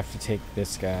can't... I have to take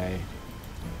this guy.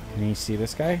 Can you see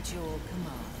this guy? At your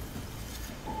command.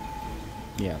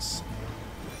 Yes.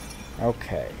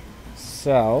 Okay.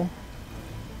 So...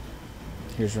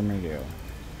 Here's what I'm going to do.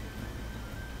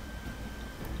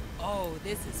 Oh,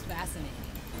 this is fascinating.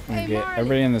 I'm gonna Hey, get Marley,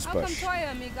 everybody in this how bush. come Toya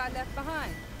and me got left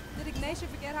behind? Did Ignatia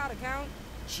forget how to count?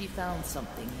 She found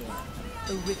something here.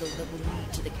 A riddle that will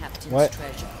lead to the captain's What?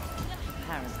 treasure.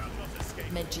 Apparently.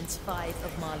 It mentions 5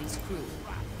 of Marley's crew.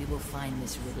 We will find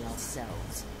this riddle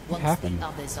ourselves. What Once happened? the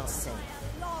others are safe.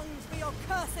 Longs for your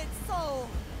cursed soul.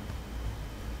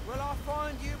 Will I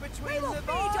find you between We will the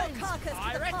feed your vines? carcass to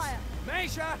the Pirates? fire.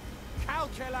 Measure,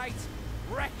 calculate,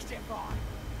 rectify.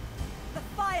 The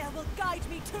fire will guide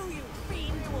me to you,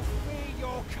 fiend. We will feed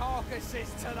your carcasses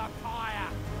to the fire.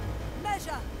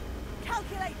 Measure,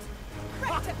 calculate,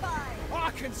 rectify.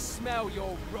 I can smell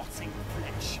your rotting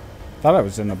flesh. Thought I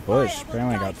was in the bush. Fire will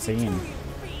Apparently I guide got me seen. to you,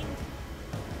 fiend.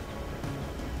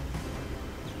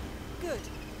 Good.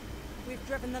 We've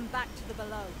driven them back to the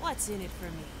below. What's in it for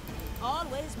me?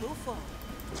 Always move forward.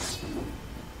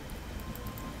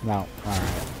 No.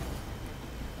 Alright.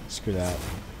 Screw that.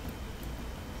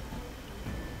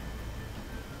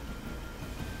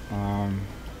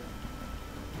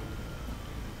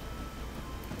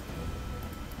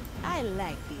 I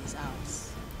like these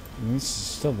hours. This is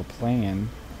still the plan.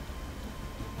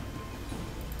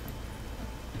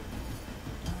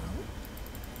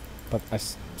 But I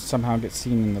somehow get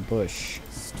seen in the bush.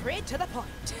 Straight to the point.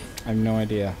 I have no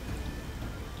idea.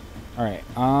 Alright,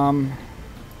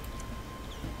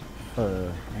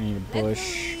 her. I need a Let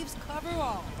bush. the leaves cover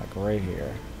all. Like right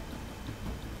here.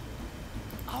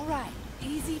 All right,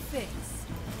 Easy fix.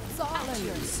 It's all in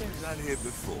your Was that here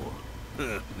before?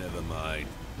 Never mind.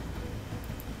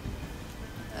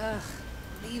 Ugh,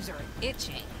 leaves are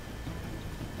itching.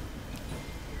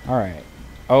 Alright.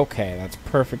 Okay, that's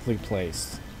perfectly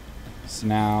placed. So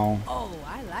now, Oh,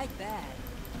 I like that.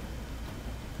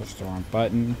 push the wrong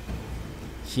button.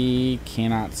 He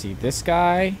cannot see this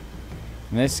guy.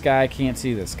 And this guy can't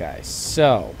see this guy.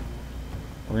 So,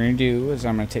 what we're going to do is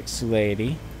I'm going to take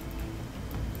Sulady.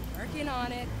 Working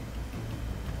on it.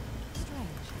 Strange.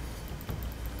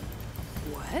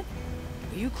 What?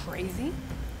 Are you crazy?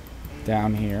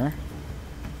 Down here.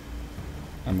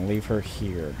 I'm going to leave her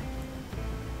here.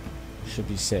 Should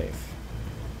be safe.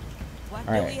 What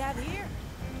All do right. we have here?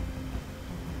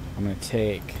 I'm going to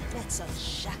take Let's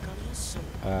shackle your soul.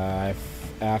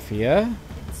 Afia.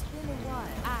 It's been a while.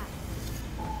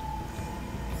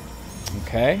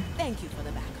 Okay. Thank you for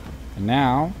the backup. And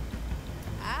now,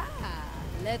 Ah,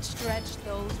 let's stretch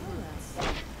those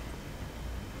roots.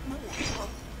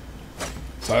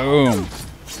 boom.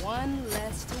 One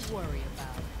less to worry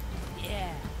about.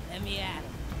 Yeah, let me at him.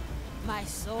 My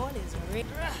soul is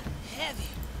heavy.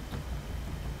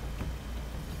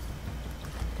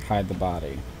 Hide the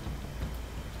body.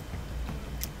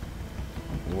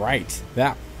 Right.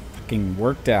 That fucking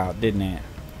worked out, didn't it?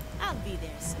 I'll be there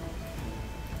soon.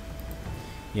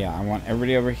 Yeah, I want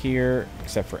everybody over here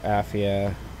except for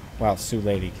Afia. Well,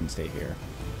 Sulady can stay here.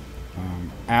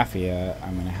 Afia,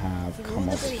 I'm going to have come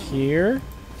over here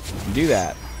and do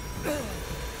that.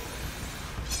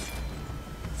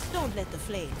 Don't let the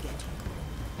flame get you.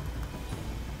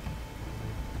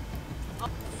 Oh,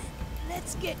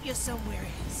 let's get you somewhere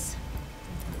else.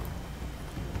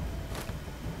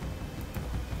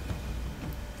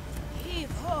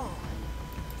 Heave ho.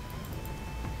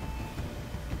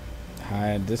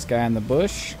 Hide this guy in the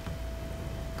bush.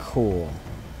 Cool.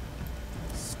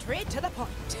 Straight to the point.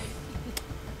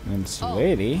 And then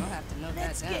Sulady, I'll have to note that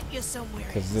Let's down. get you somewhere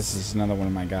because else. this is another one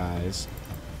of my guys.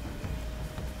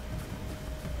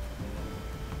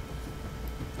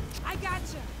 I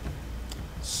gotcha.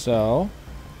 So,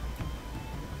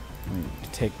 I'm going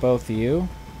to take both of you.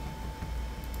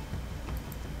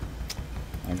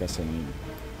 I guess I need...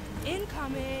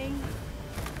 Incoming.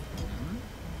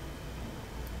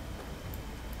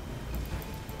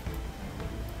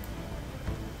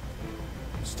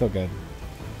 Still good.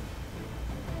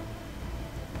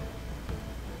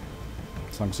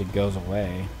 As long as he goes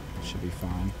away, it should be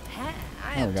fine.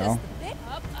 I There am we go. just the bit.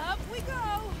 Up we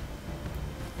go.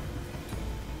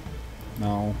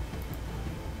 No.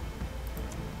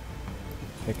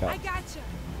 Pick I up. gotcha.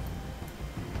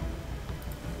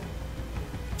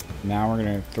 Now we're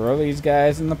going to throw these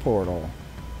guys in the portal.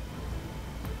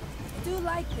 I do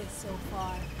like this so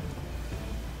far.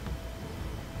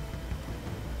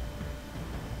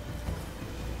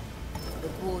 The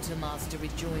quartermaster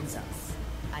rejoins us.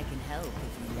 I can help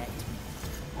if you let me.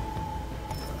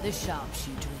 The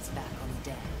sharpshooter is back on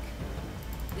deck.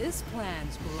 This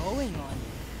plan's growing on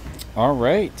you. All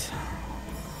right.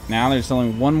 Now there's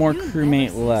only one more You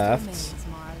crewmate never cease to left. amaze,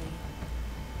 Marley.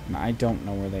 And I don't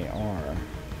know where they are.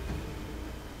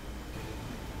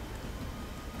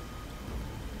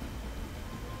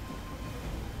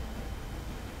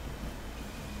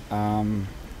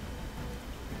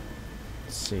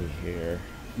 Let's see here.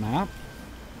 Map.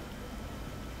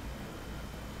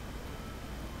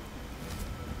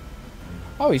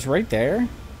 Oh, he's right there.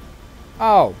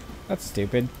 Oh, that's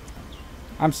stupid.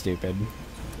 I'm stupid.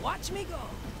 Watch me go.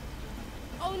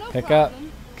 Oh, no Pick up,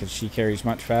 problem. because she carries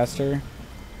much faster.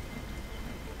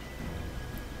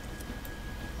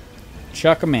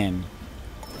 Chuck him in.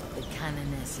 The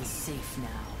canoness is safe now.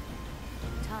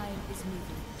 Time is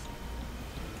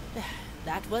moving.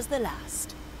 That was the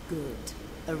last. Good.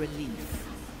 A relief.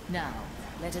 Now,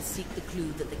 let us seek the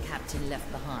clue that the captain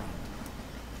left behind.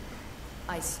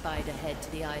 I spied ahead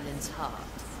to the island's heart.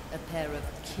 A pair of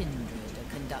kindred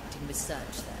are conducting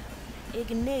research there.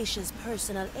 Ignatius'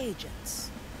 personal agents.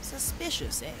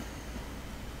 Suspicious, eh?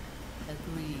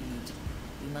 Agreed.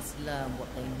 We must learn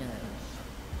what they know.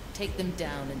 Take them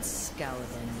down and scour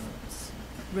their notes.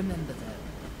 Remember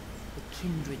though, the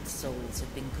kindred souls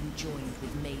have been conjoined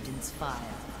with Maiden's fire.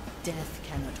 Death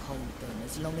cannot hold them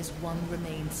as long as one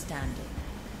remains standing.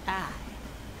 Aye.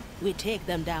 We take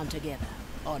them down together,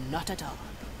 or not at all.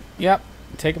 Yep,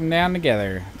 take them down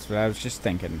together. That's what I was just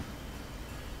thinking.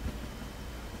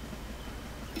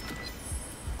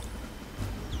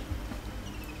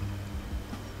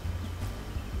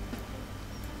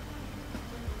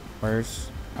 Where's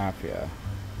Afia?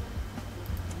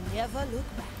 Never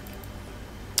look back.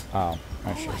 Oh,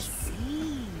 there Oh, she I is.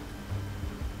 see.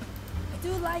 I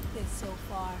do like this so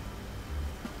far.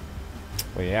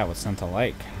 Well, yeah, what's not to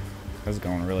like? That's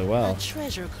going really well. A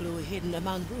treasure clue hidden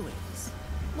among ruins.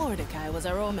 Mordecai was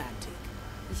a romantic.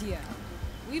 Yeah.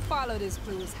 We followed his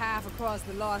clues half across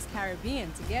the lost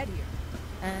Caribbean to get here.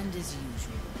 And as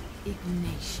usual,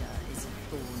 Ignatia is a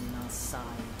thorn in our side.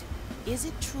 Is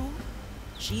it true?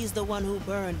 She's the one who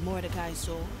burned Mordecai's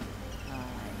soul? Aye.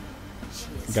 She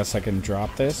is Guess I can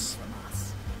drop this. from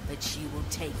us, but she will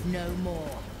take no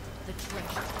more. The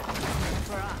treasure is meant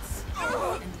for us,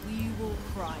 and we will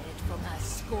pry it from her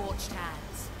scorched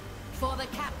hands. For the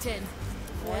captain.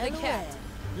 For the captain.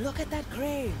 Look at that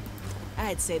crane.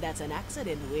 I'd say that's an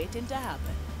accident waiting to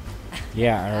happen.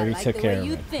 Yeah, I already like took the care way of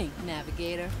you it. think,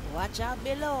 Navigator. Watch out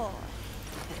below.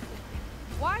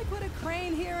 Why put a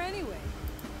crane here anyway?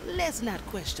 Let's not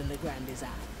question the grand design.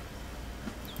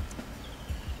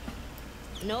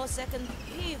 No second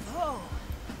heave-ho.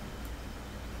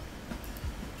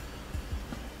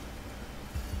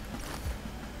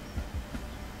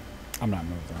 I'm not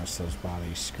moving the rest of those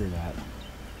bodies. Screw that.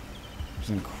 There's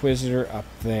an Inquisitor up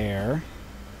there.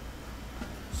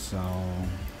 So...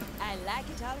 I like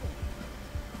it already.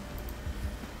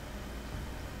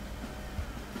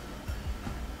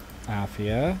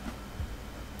 Afia.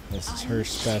 This is her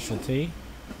specialty.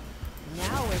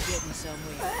 Now we're getting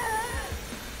somewhere.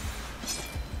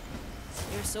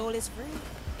 Your soul is free.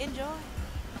 Enjoy.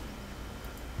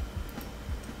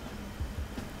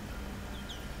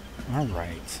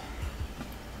 Alright.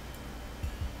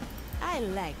 I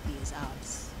like these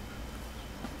obs.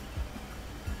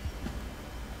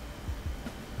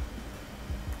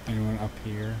 Anyone up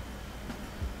here?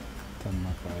 Doesn't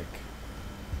look like.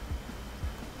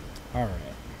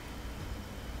 Alright.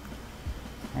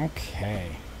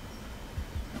 Okay.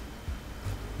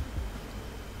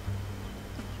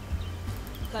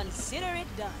 Consider it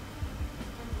done.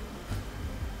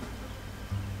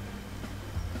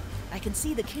 I can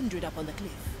see the kindred up on the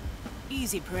cliff.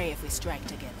 Easy prey if we strike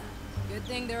together. Good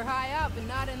thing they're high up and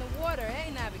not in the water, eh,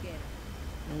 Navigator?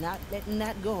 Not letting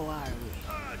that go, are we?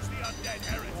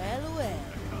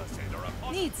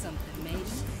 Well. Need something, maybe.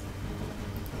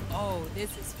 Oh,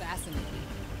 this is fascinating.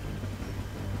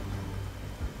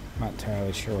 I'm not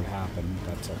entirely sure what happened.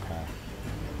 That's okay.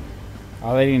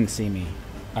 Oh, they didn't see me.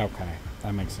 Okay,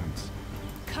 that makes sense.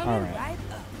 Coming Alright. right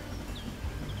up.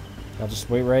 I'll just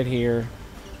wait right here.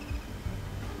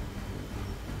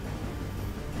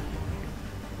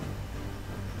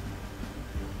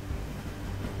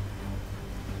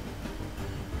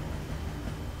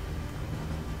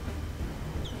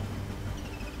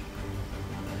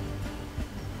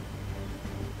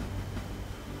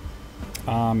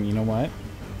 You know what?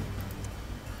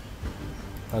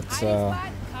 Let's Hiding spot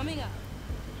coming up.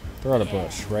 throw out a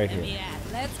bush right here. Yeah,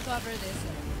 let's cover this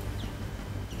area.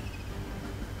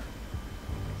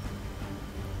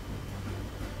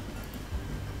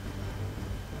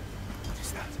 What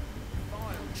is that?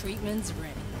 Fire. Treatment's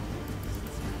ready.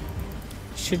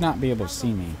 Should not be able to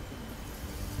see me.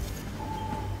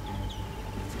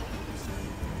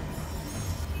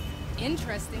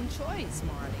 Interesting choice,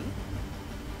 Marty.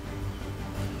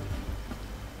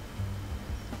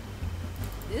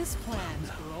 This plan's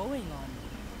growing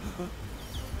on me.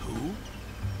 Who?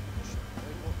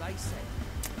 What they said.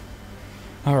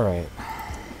 Alright.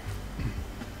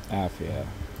 Afia.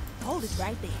 Hold it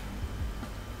right there.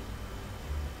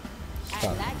 Stop. I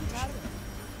like it already.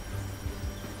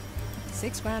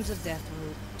 6 grams of death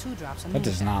root, 2 drops of That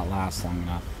does moonshine. not last long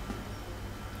enough.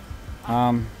 So,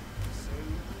 none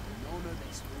of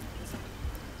this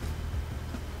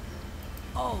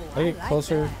will Oh, Can I I get like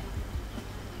closer? that.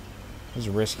 This is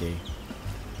risky.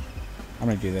 I'm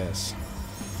gonna do this.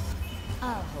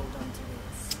 I'll hold on to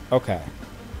this. Okay.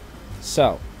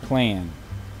 So, plan.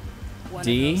 Wanna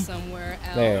D, go somewhere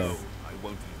else? there. I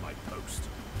won't leave my post.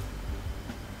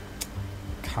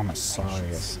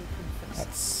 Commissarius.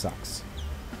 That sucks.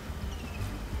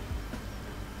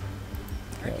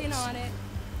 Working Yes. on it.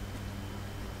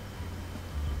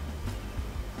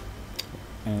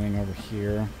 Anything over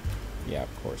here? Yeah,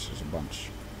 of course, there's a bunch.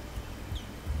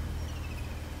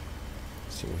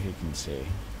 See what he can see.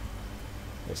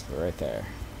 Basically right there.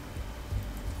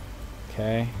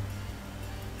 Okay.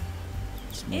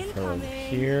 Let's move her over Incoming.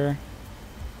 here.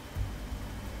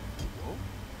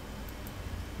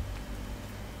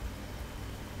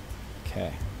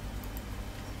 Okay.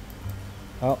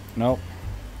 Oh, nope.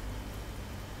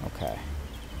 Okay.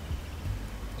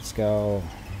 Let's go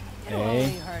It only A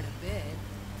hurt a bit.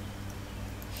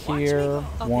 here,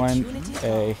 one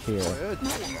A here.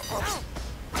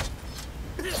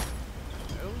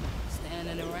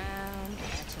 Standing around,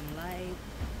 catching light.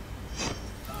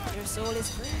 Your soul is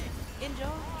free. Enjoy.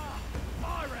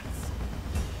 Pirates!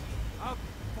 A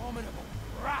abominable,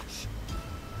 rash.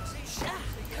 All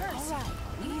right,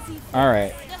 easy. All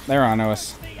right, they're on to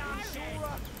us. The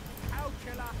Insura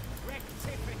Calcula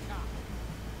Rectifica.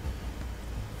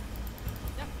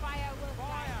 The fire will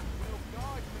Fire will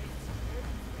guide me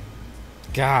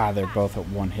to God, they're both at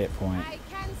 1 hit point, I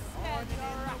can smell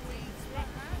your rotten.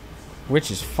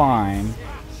 which is fine.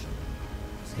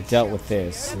 I dealt with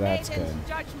this, so that's good.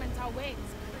 Judgment awaits,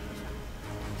 creature.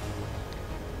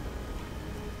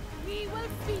 We will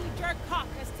feed your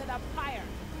carcass to the pyre.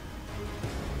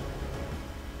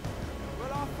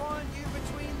 Will I find you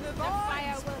between the The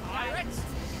fire vines, will guide pirates?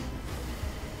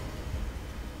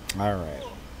 All right.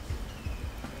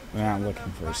 We're not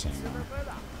looking for us anymore.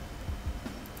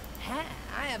 Ha,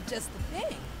 I have just the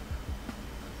thing.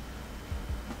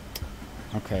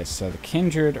 Okay, so the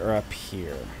kindred are up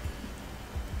here.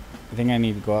 I think I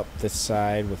need to go up this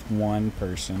side with one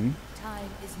person. Time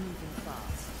is moving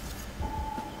fast.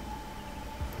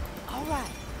 All right,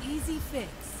 easy fix.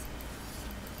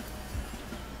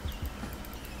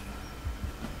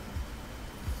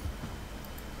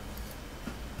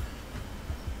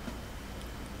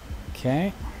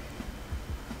 Okay.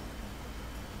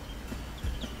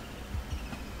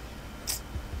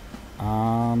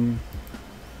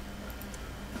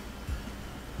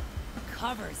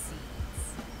 Cover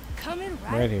seeds. Coming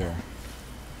Right here.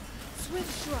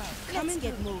 Swift shrub. Let's Coming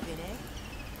get through. moving, eh?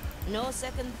 No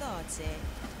second thoughts, eh?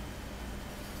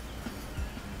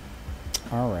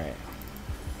 All right.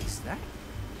 Is that?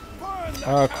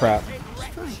 Oh crap.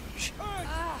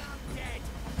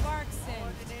 Bark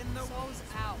singed. Souls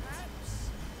out.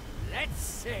 Let's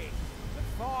see. The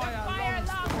fire, fire longs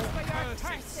longs for for your your cursed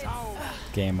curses. soul.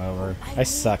 Game over. I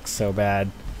suck so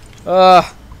bad. Ugh.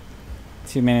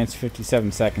 2 minutes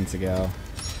 57 seconds ago.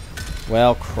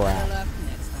 Well, crap. Better luck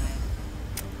next time.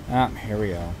 Ah, here we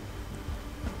go.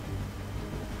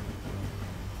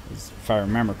 If I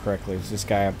remember correctly, is this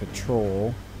guy a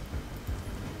patrol?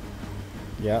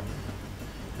 Yep.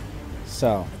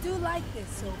 So, I do like this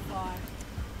so far.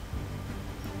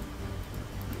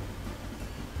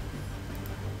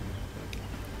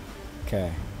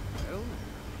 okay.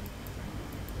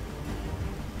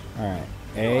 Alright.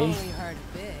 You A only heard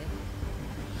a bit.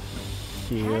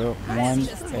 here. One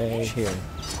A here.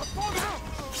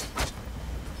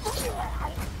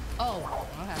 Oh,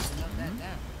 I'll have to note that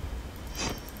down.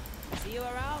 See you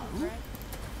around, friend.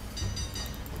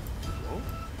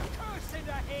 Cursed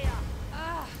are here.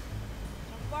 Ah,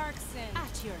 the bark singed.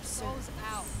 At your Souls service.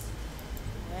 out.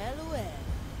 Well, well.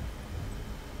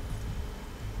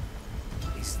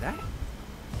 Is that?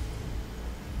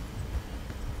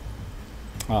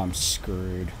 Oh, I'm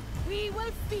screwed. We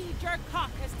will feed your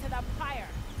carcass to the pyre.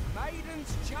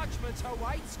 Maiden's judgment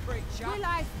awaits, creature. Will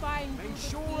I find you between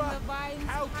Insura the vines,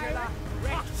 Calcula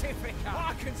pirate? Rectifica.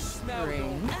 I can smell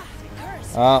Ring. your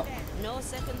Curse. Oh, No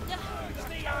second thoughts. Urge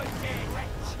the undead,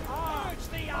 wretch. Urge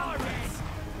the undead.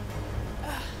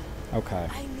 okay.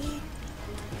 I need.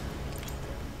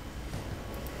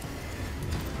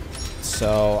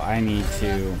 So, I need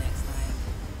to...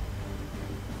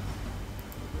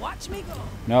 Watch me go.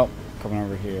 Nope. Coming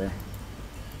over here.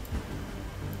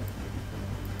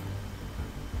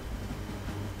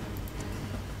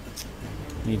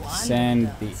 Need to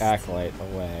send the acolyte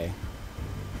away.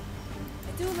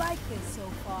 I do like this so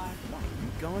far.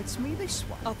 Guides me this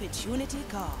way. Opportunity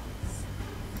calls.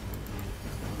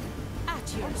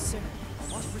 At your service.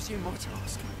 I must resume my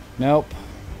task. Nope.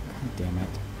 God damn it.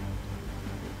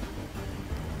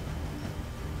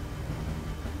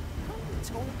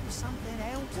 Talk of something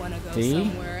else. Wanna go D?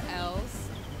 somewhere else?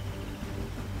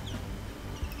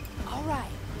 All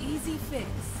right, easy fix.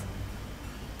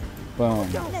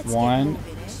 Boom. Let's get One.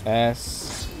 moving, eh?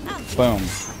 S. Boom.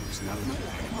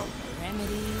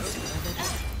 Remedies for the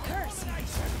curse.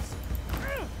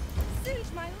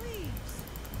 Singe my leaves.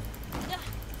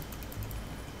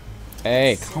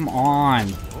 Hey, come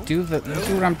on. Do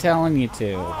what I'm telling you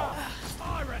to.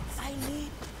 I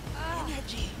need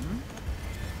energy.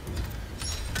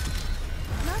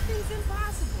 Nothing's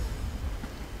impossible.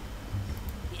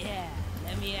 Yeah,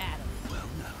 let me at him.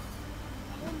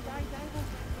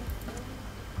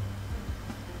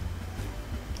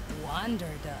 Wonder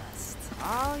dust.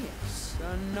 Ah, yes.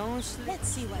 A nice little Let's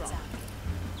see what's out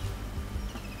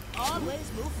there.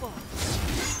 Always move forward.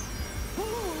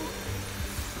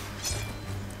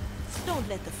 Don't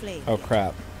let the flame. Oh, get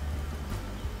crap.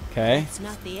 Okay. It's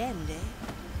not the end, eh?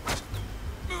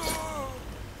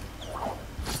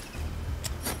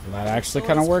 That actually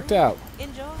kind of worked out.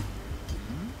 Enjoy.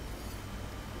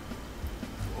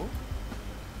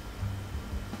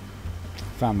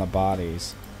 Found the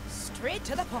bodies. Straight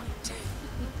to the point.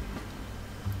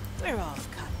 We're all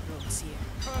cutthroats here.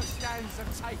 Cursed hands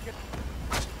have taken.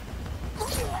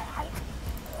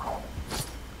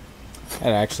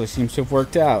 That actually seems to have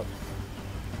worked out.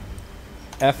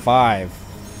 F5.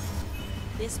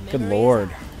 This Good memory is lord.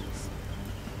 ours.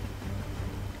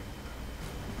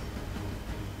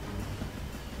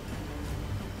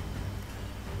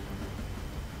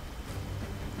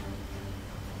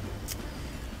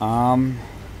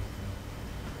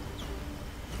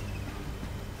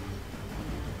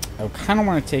 I kind of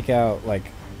want to take out, like,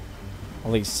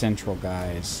 all these central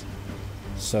guys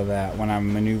so that when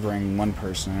I'm maneuvering one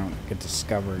person, I don't get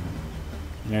discovered.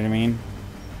 You know what I mean?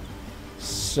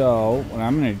 So, what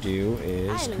I'm going to do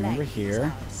is come over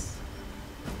here.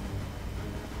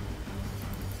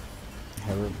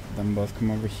 Have them both come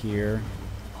over here.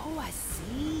 Oh, I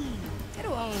see.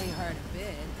 It'll only hurt a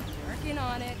bit. Working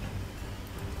on it.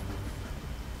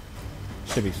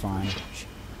 Should be fine.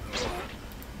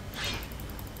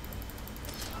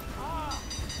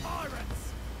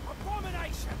 Pirates!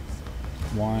 Abominations!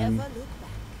 One. Never look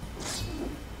back.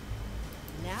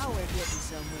 Now we're getting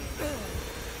somewhere.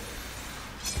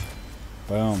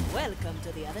 Boom. Welcome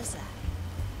to the other side.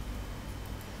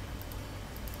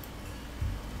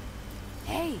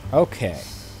 Hey, Okay.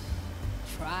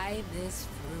 try this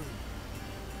fruit.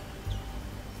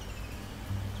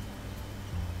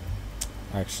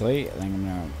 Actually, I think I'm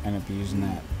going to end up using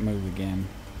that move again.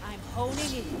 I'm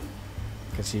honing in.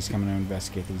 Because he's coming to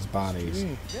investigate these bodies.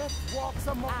 Death walks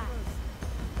among us.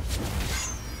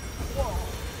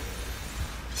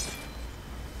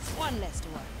 One less to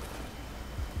work.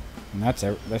 And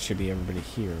that should be everybody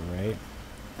here, right?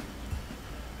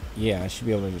 Yeah, I should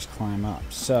be able to just climb up.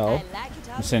 So, I like it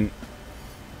I'm sending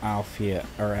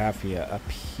Alfia up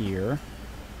here,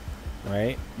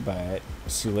 right? But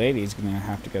Sulady's gonna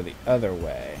have to go the other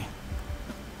way.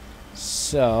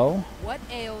 So, What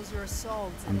ails your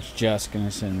soul I'm today? just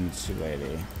gonna send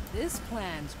Sulady. This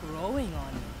plan's growing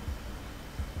on me.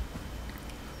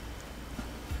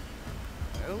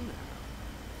 Well,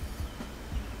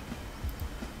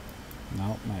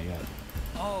 Nope, not yet.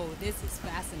 Oh, this is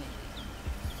fascinating.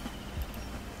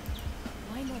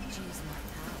 Why not use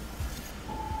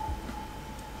my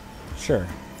power? Sure.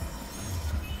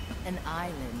 An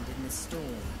island in the storm.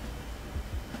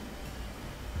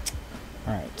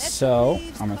 Alright, Let so the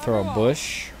leaves I'm gonna throw a cover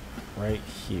bush right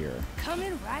here.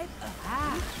 Coming right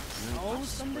up.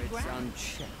 Nose from the ground.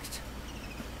 unchecked.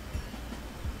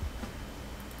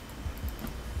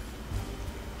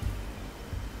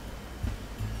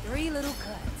 Three little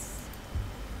cuts.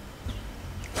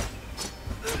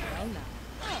 Well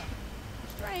now.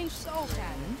 Strange soul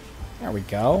pattern. There we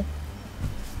go.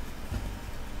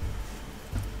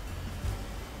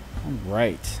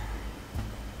 Alright.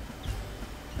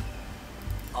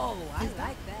 Oh, I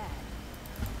like that.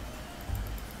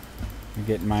 I'm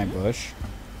getting my bush.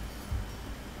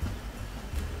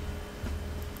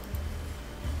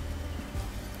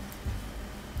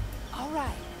 All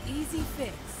right, easy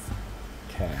fix.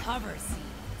 Okay. Cover seeds.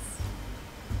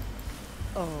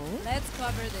 Oh? Let's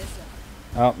cover this up.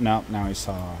 Oh, no, now he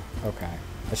saw. Okay.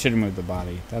 I should have moved the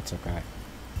body. That's okay.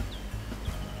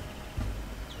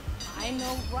 I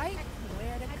know right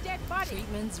where to. A dead body.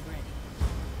 Treatment's ready.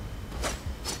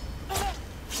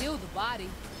 Heal the body.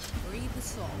 Breathe the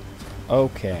soul.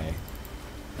 Okay.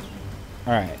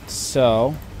 Alright,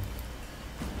 so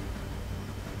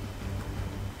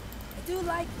I do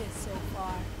like this so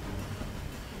far.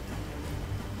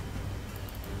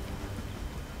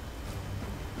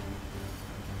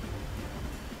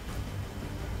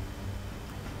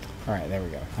 alright, there we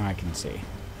go. Now I can see.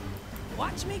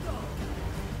 Watch me go.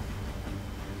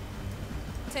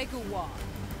 Take a walk.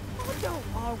 Oh, don't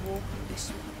all walk this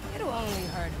way. It'll only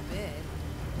hurt a bit.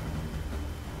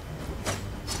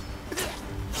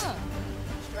 Huh.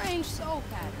 Strange soul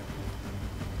pattern.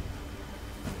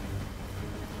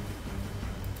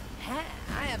 Ha,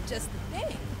 I have just the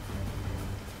thing.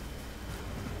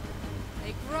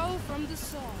 They grow from the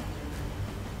soul.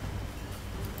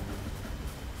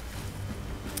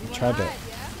 You wanna Tried to. hide,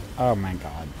 yeah? Oh my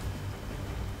god.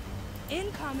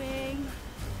 Incoming.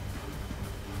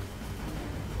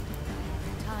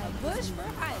 Time A bush for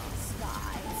hiding.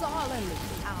 It's all in the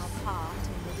our part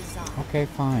in the design. Okay,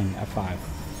 fine. F5.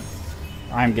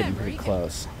 I'm getting pretty Remember,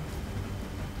 close.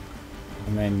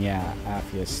 And then, yeah,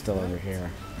 Alfia's still over here.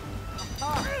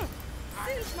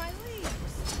 Singe my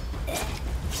leaves.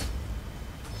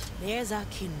 There's our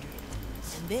kindred,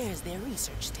 and there's their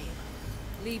research table.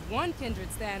 Leave one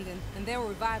kindred standing, and they'll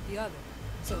revive the other.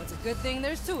 So it's a good thing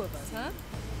there's two of us, huh?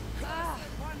 Ah,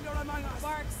 Wander among us.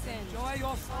 bark singe. Enjoy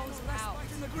your souls out.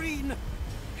 respite in the green.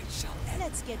 shall end.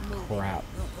 Let's get moving. Crap.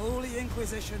 The Holy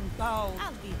Inquisition bows.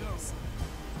 I'll be there soon.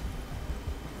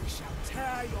 We shall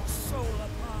tear your soul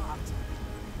apart.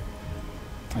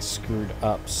 I screwed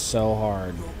up so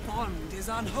hard. Your bond is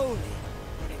unholy.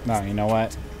 No, you know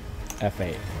what?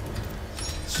 F8.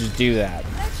 Let's just do that.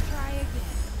 Let's try again.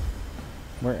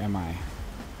 Where am I?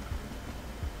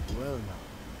 Well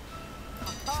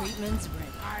now. Treatment's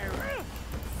ready.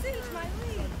 Singe my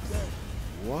leaves.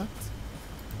 What?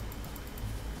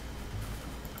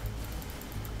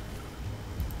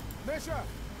 Measure!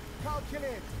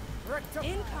 Calculate! Rectify!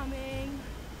 Incoming.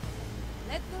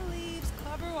 Let the leaves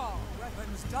cover all.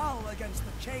 Weapons dull against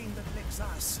the chain that links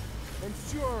us.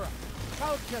 Ensure!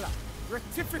 Calcula! By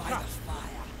Rectifica! the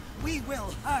fire, we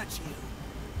will hurt you.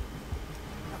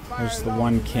 There's the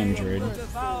one kindred, We will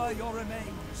devour your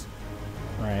remains.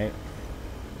 right?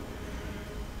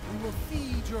 We will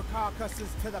feed your carcasses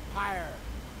to the pyre.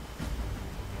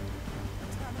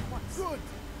 Return at once. Good!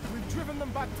 We've driven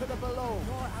them back to the below.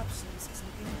 Your absence is an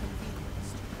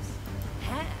inconvenience to us.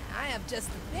 Ha, I have just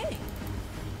the thing.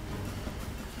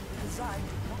 The design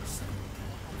did not suit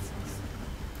your absence.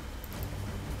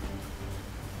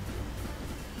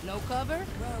 No cover?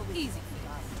 Well, we Easy.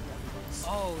 died to evidence.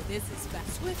 Oh, this is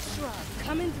fast. Swift shrug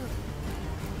coming through.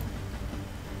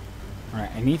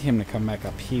 Alright, I need him to come back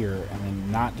up here and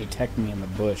then not detect me in the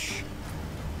bush.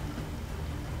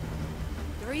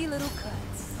 3 little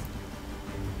cuts.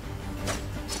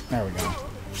 There we go.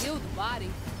 Heal the body.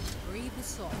 Breathe the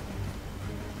soul.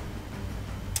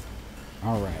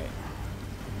 Alright.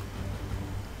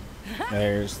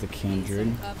 There's the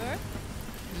kindred. Decent cover.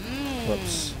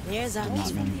 Whoops. There's our Did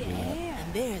not mean to do meeting. that.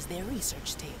 And there's their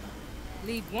research table.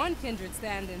 Leave one kindred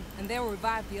standing, and they'll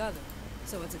revive the other.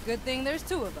 So it's a good thing there's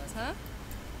 2 of us, huh?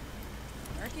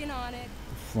 Working on it.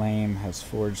 Flame has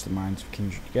forged the minds of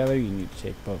kindred together. You need to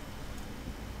take both.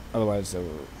 Otherwise, they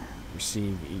will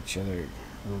receive each other,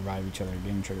 revive each other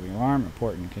again, trigger the alarm.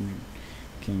 Important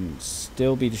can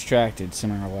still be distracted,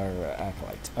 similar to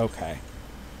acolytes. Okay.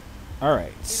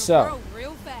 Alright, It'll so grow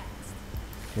real fast.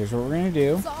 here's what we're going to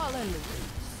do. It's all in the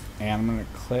roots. And I'm going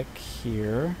to click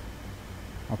here.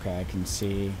 Okay, I can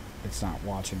see it's not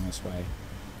watching this way.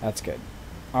 That's good.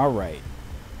 Alright.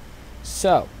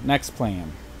 So, next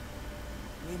plan.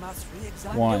 We must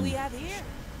re-examine One. What do we have here?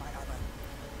 my other.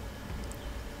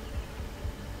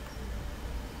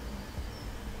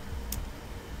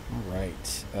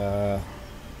 Alright. Let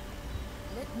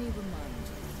me remind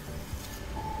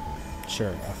you.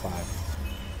 Sure, F5.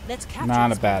 Let's capture Not a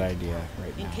this bad one idea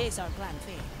right in now. case our plan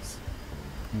fails.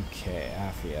 Okay,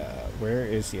 Afia. Where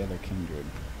is the other kindred?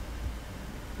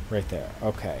 Right there.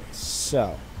 Okay,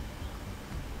 so.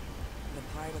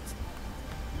 The pirates.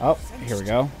 Oh, here we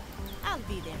go. I'll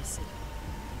be there soon.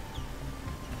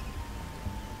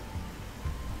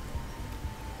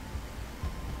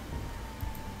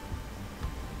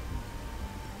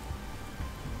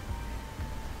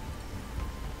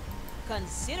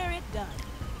 Consider it done.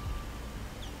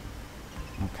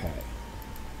 Okay.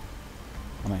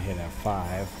 I'm gonna hit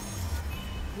F5.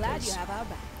 Glad Yes. you have our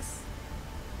backs.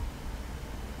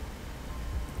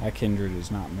 That kindred is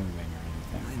not moving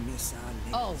or I anything. miss our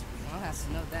neighbors. Oh, I'll have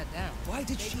to note that down. Why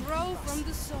did They she grow leave us? from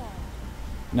the soil.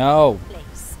 No!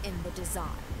 Place in the design.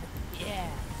 Yeah,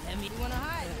 let me. You wanna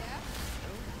hide, yeah?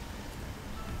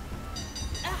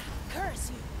 Ah, curse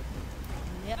you.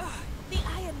 Yep. The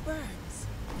iron burns.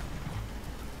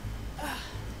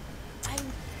 I'm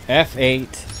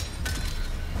F8.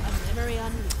 a memory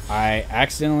unleashed. I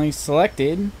accidentally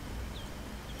selected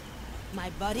My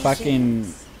body fucking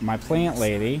shakes. my plant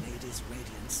lady. Lady's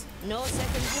radiance. No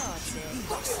second thoughts, eh?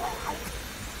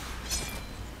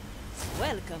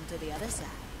 Welcome to the other side.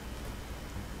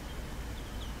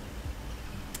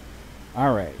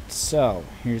 Alright, so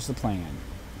here's the plan.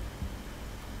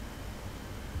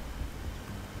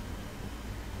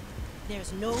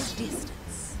 There's no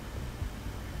distance.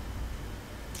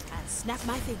 I'll snap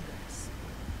my fingers.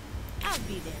 I'll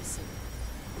be there soon.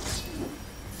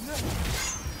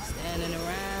 Standing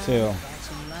around, 2.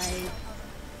 watching light.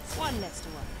 One less to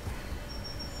worry.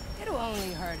 It'll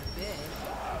only hurt a bit.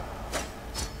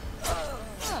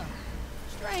 Huh.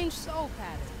 Strange soul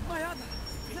pattern. My other.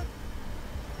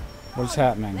 What's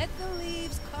happening? Let the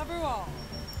leaves cover all.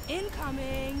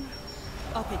 Incoming.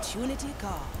 Opportunity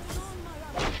call.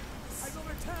 I will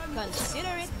return.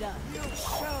 Consider it done. You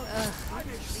shall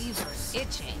Leaves are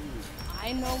itching.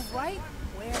 I know right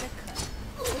where to cut.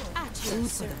 At your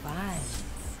Food for the service. vines.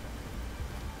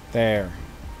 There.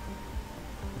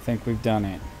 I think we've done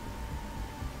it.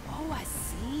 Oh, I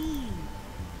see.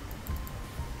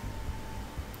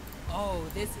 Oh,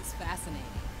 this is fascinating.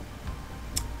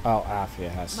 Oh, Afia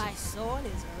has to. My soul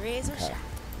is razor Okay. sharp.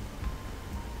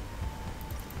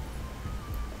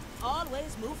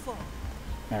 Always move forward.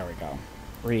 There we go.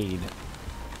 Read.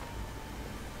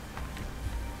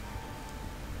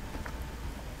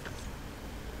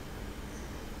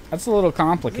 That's a little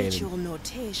complicated. Ritual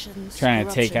notations. Trying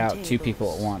to take corruption out two people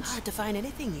at tables. once. Hard to find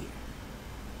anything here.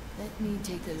 Let me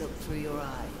take a look through your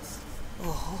eyes.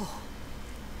 Oh,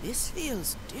 this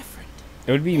feels different.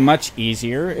 It would be much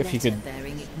easier if you Letter could,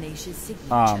 bearing Ignatius'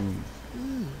 signature.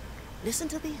 Listen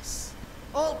to this.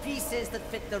 All pieces that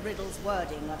fit the riddle's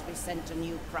wording are to be sent to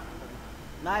New Crockley.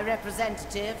 My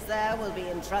representatives there will be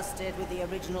entrusted with the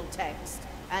original text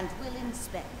and will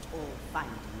inspect all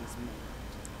findings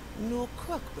made. No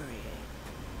Crockberry,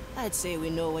 eh? I'd say we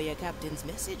know where your captain's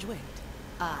message went.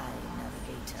 Aye,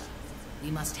 Navigator. We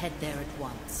must head there at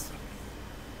once.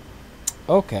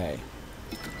 okay.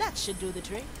 That should do the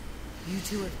trick. You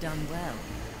two have done well.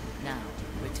 Now,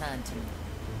 return to me.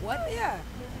 What? Yeah.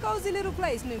 Cozy little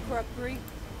place, New Crockery.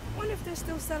 Wonder if they're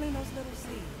still selling those little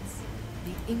seeds.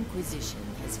 The Inquisition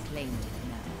has claimed it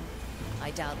now.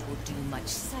 I doubt we'll do much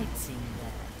sightseeing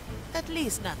there. At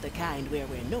least not the kind where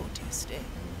we're noticed, eh?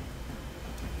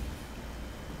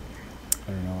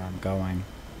 I don't know where I'm going.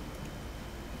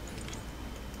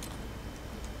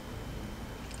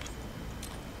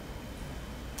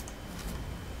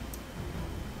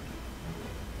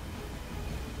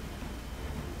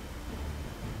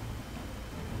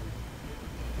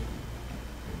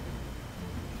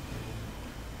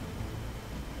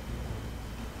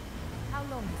 How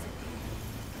long has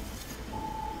it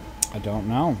been? I don't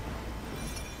know.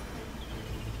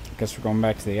 Guess we're going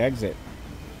back to the exit.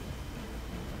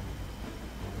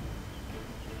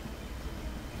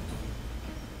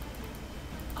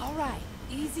 All right,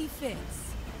 easy fix.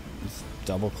 Just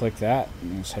double click that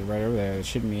and just head right over there. There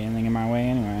shouldn't be anything in my way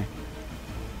anyway.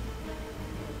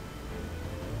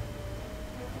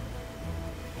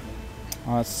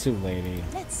 Oh, that's Sue Lady.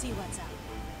 Let's see what's up.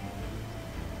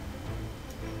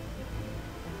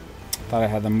 Thought I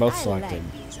had them both I selected.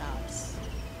 like these odds.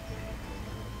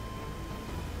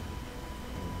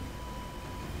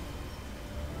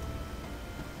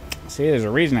 See, there's a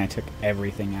reason I took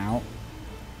everything out.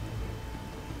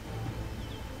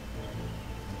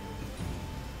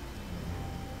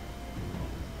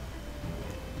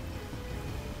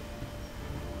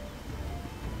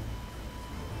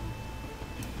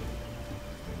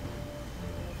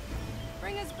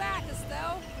 Bring us back,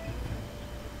 Estelle.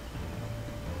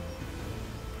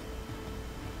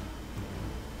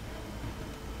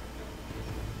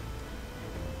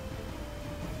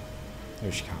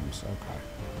 There she comes. Okay.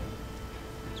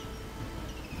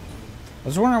 I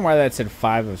was wondering why that said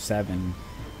 5 of 7.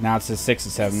 Now it says 6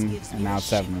 of 7, and now it's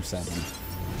 7 of 7.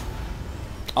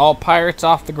 All pirates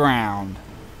off the ground.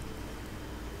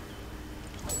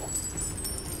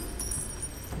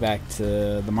 Back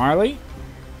to the Marley.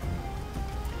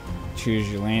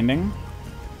 Choose your landing.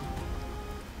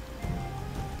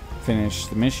 Finish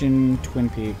the mission,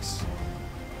 Twin Peaks.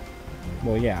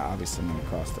 Well, yeah, obviously I'm going to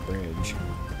cross the bridge.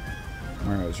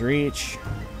 Murrow's Reach.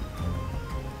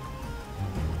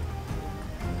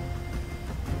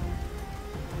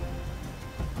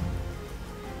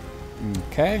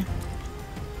 Okay.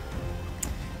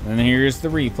 And here's the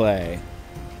replay.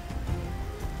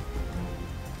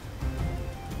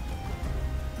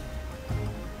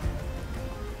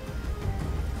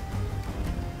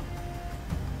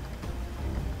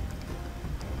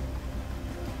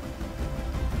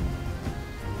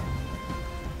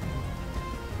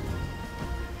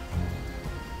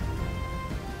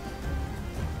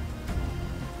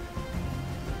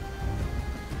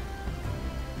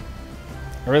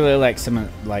 I really like some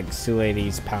of Sue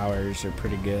Lady's powers are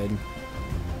pretty good.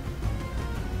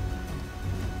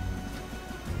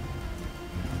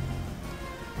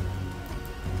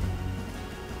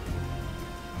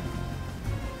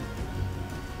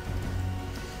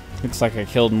 Looks like I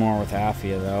killed more with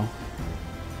Afia though.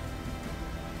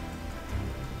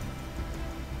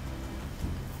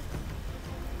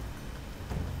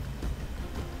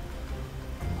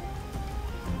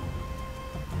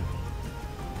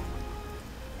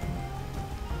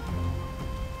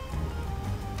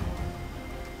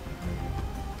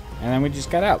 And then we just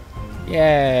got out.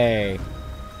 Yay!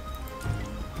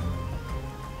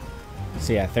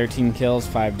 So yeah, 13 kills,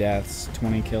 5 deaths,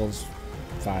 20 kills,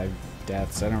 5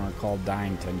 deaths. I don't recall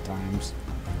dying 10 times.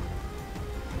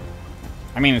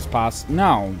 I mean, it's possible.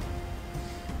 No.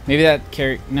 Maybe that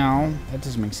no, that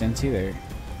doesn't make sense either.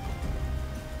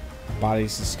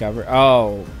 Bodies discovered.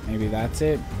 Oh, maybe that's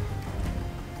it.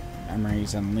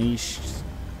 Memories unleashed.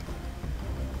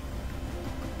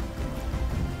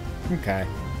 Okay.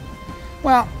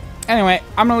 Well, anyway,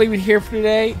 I'm going to leave it here for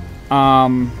today.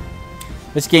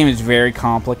 This game is very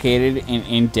complicated and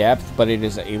in-depth, but it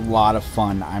is a lot of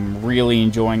fun. I'm really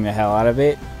enjoying the hell out of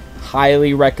it.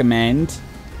 Highly recommend.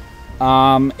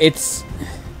 It's...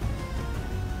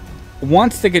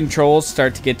 Once the controls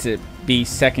start to get to be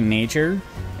second nature,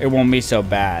 it won't be so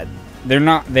bad. They're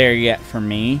not there yet for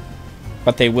me,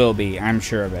 but they will be. I'm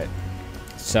sure of it.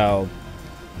 So,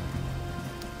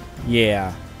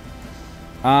 yeah.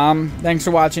 Thanks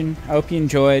for watching. I hope you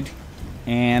enjoyed,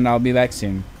 and I'll be back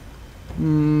soon.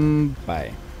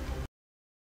 Bye.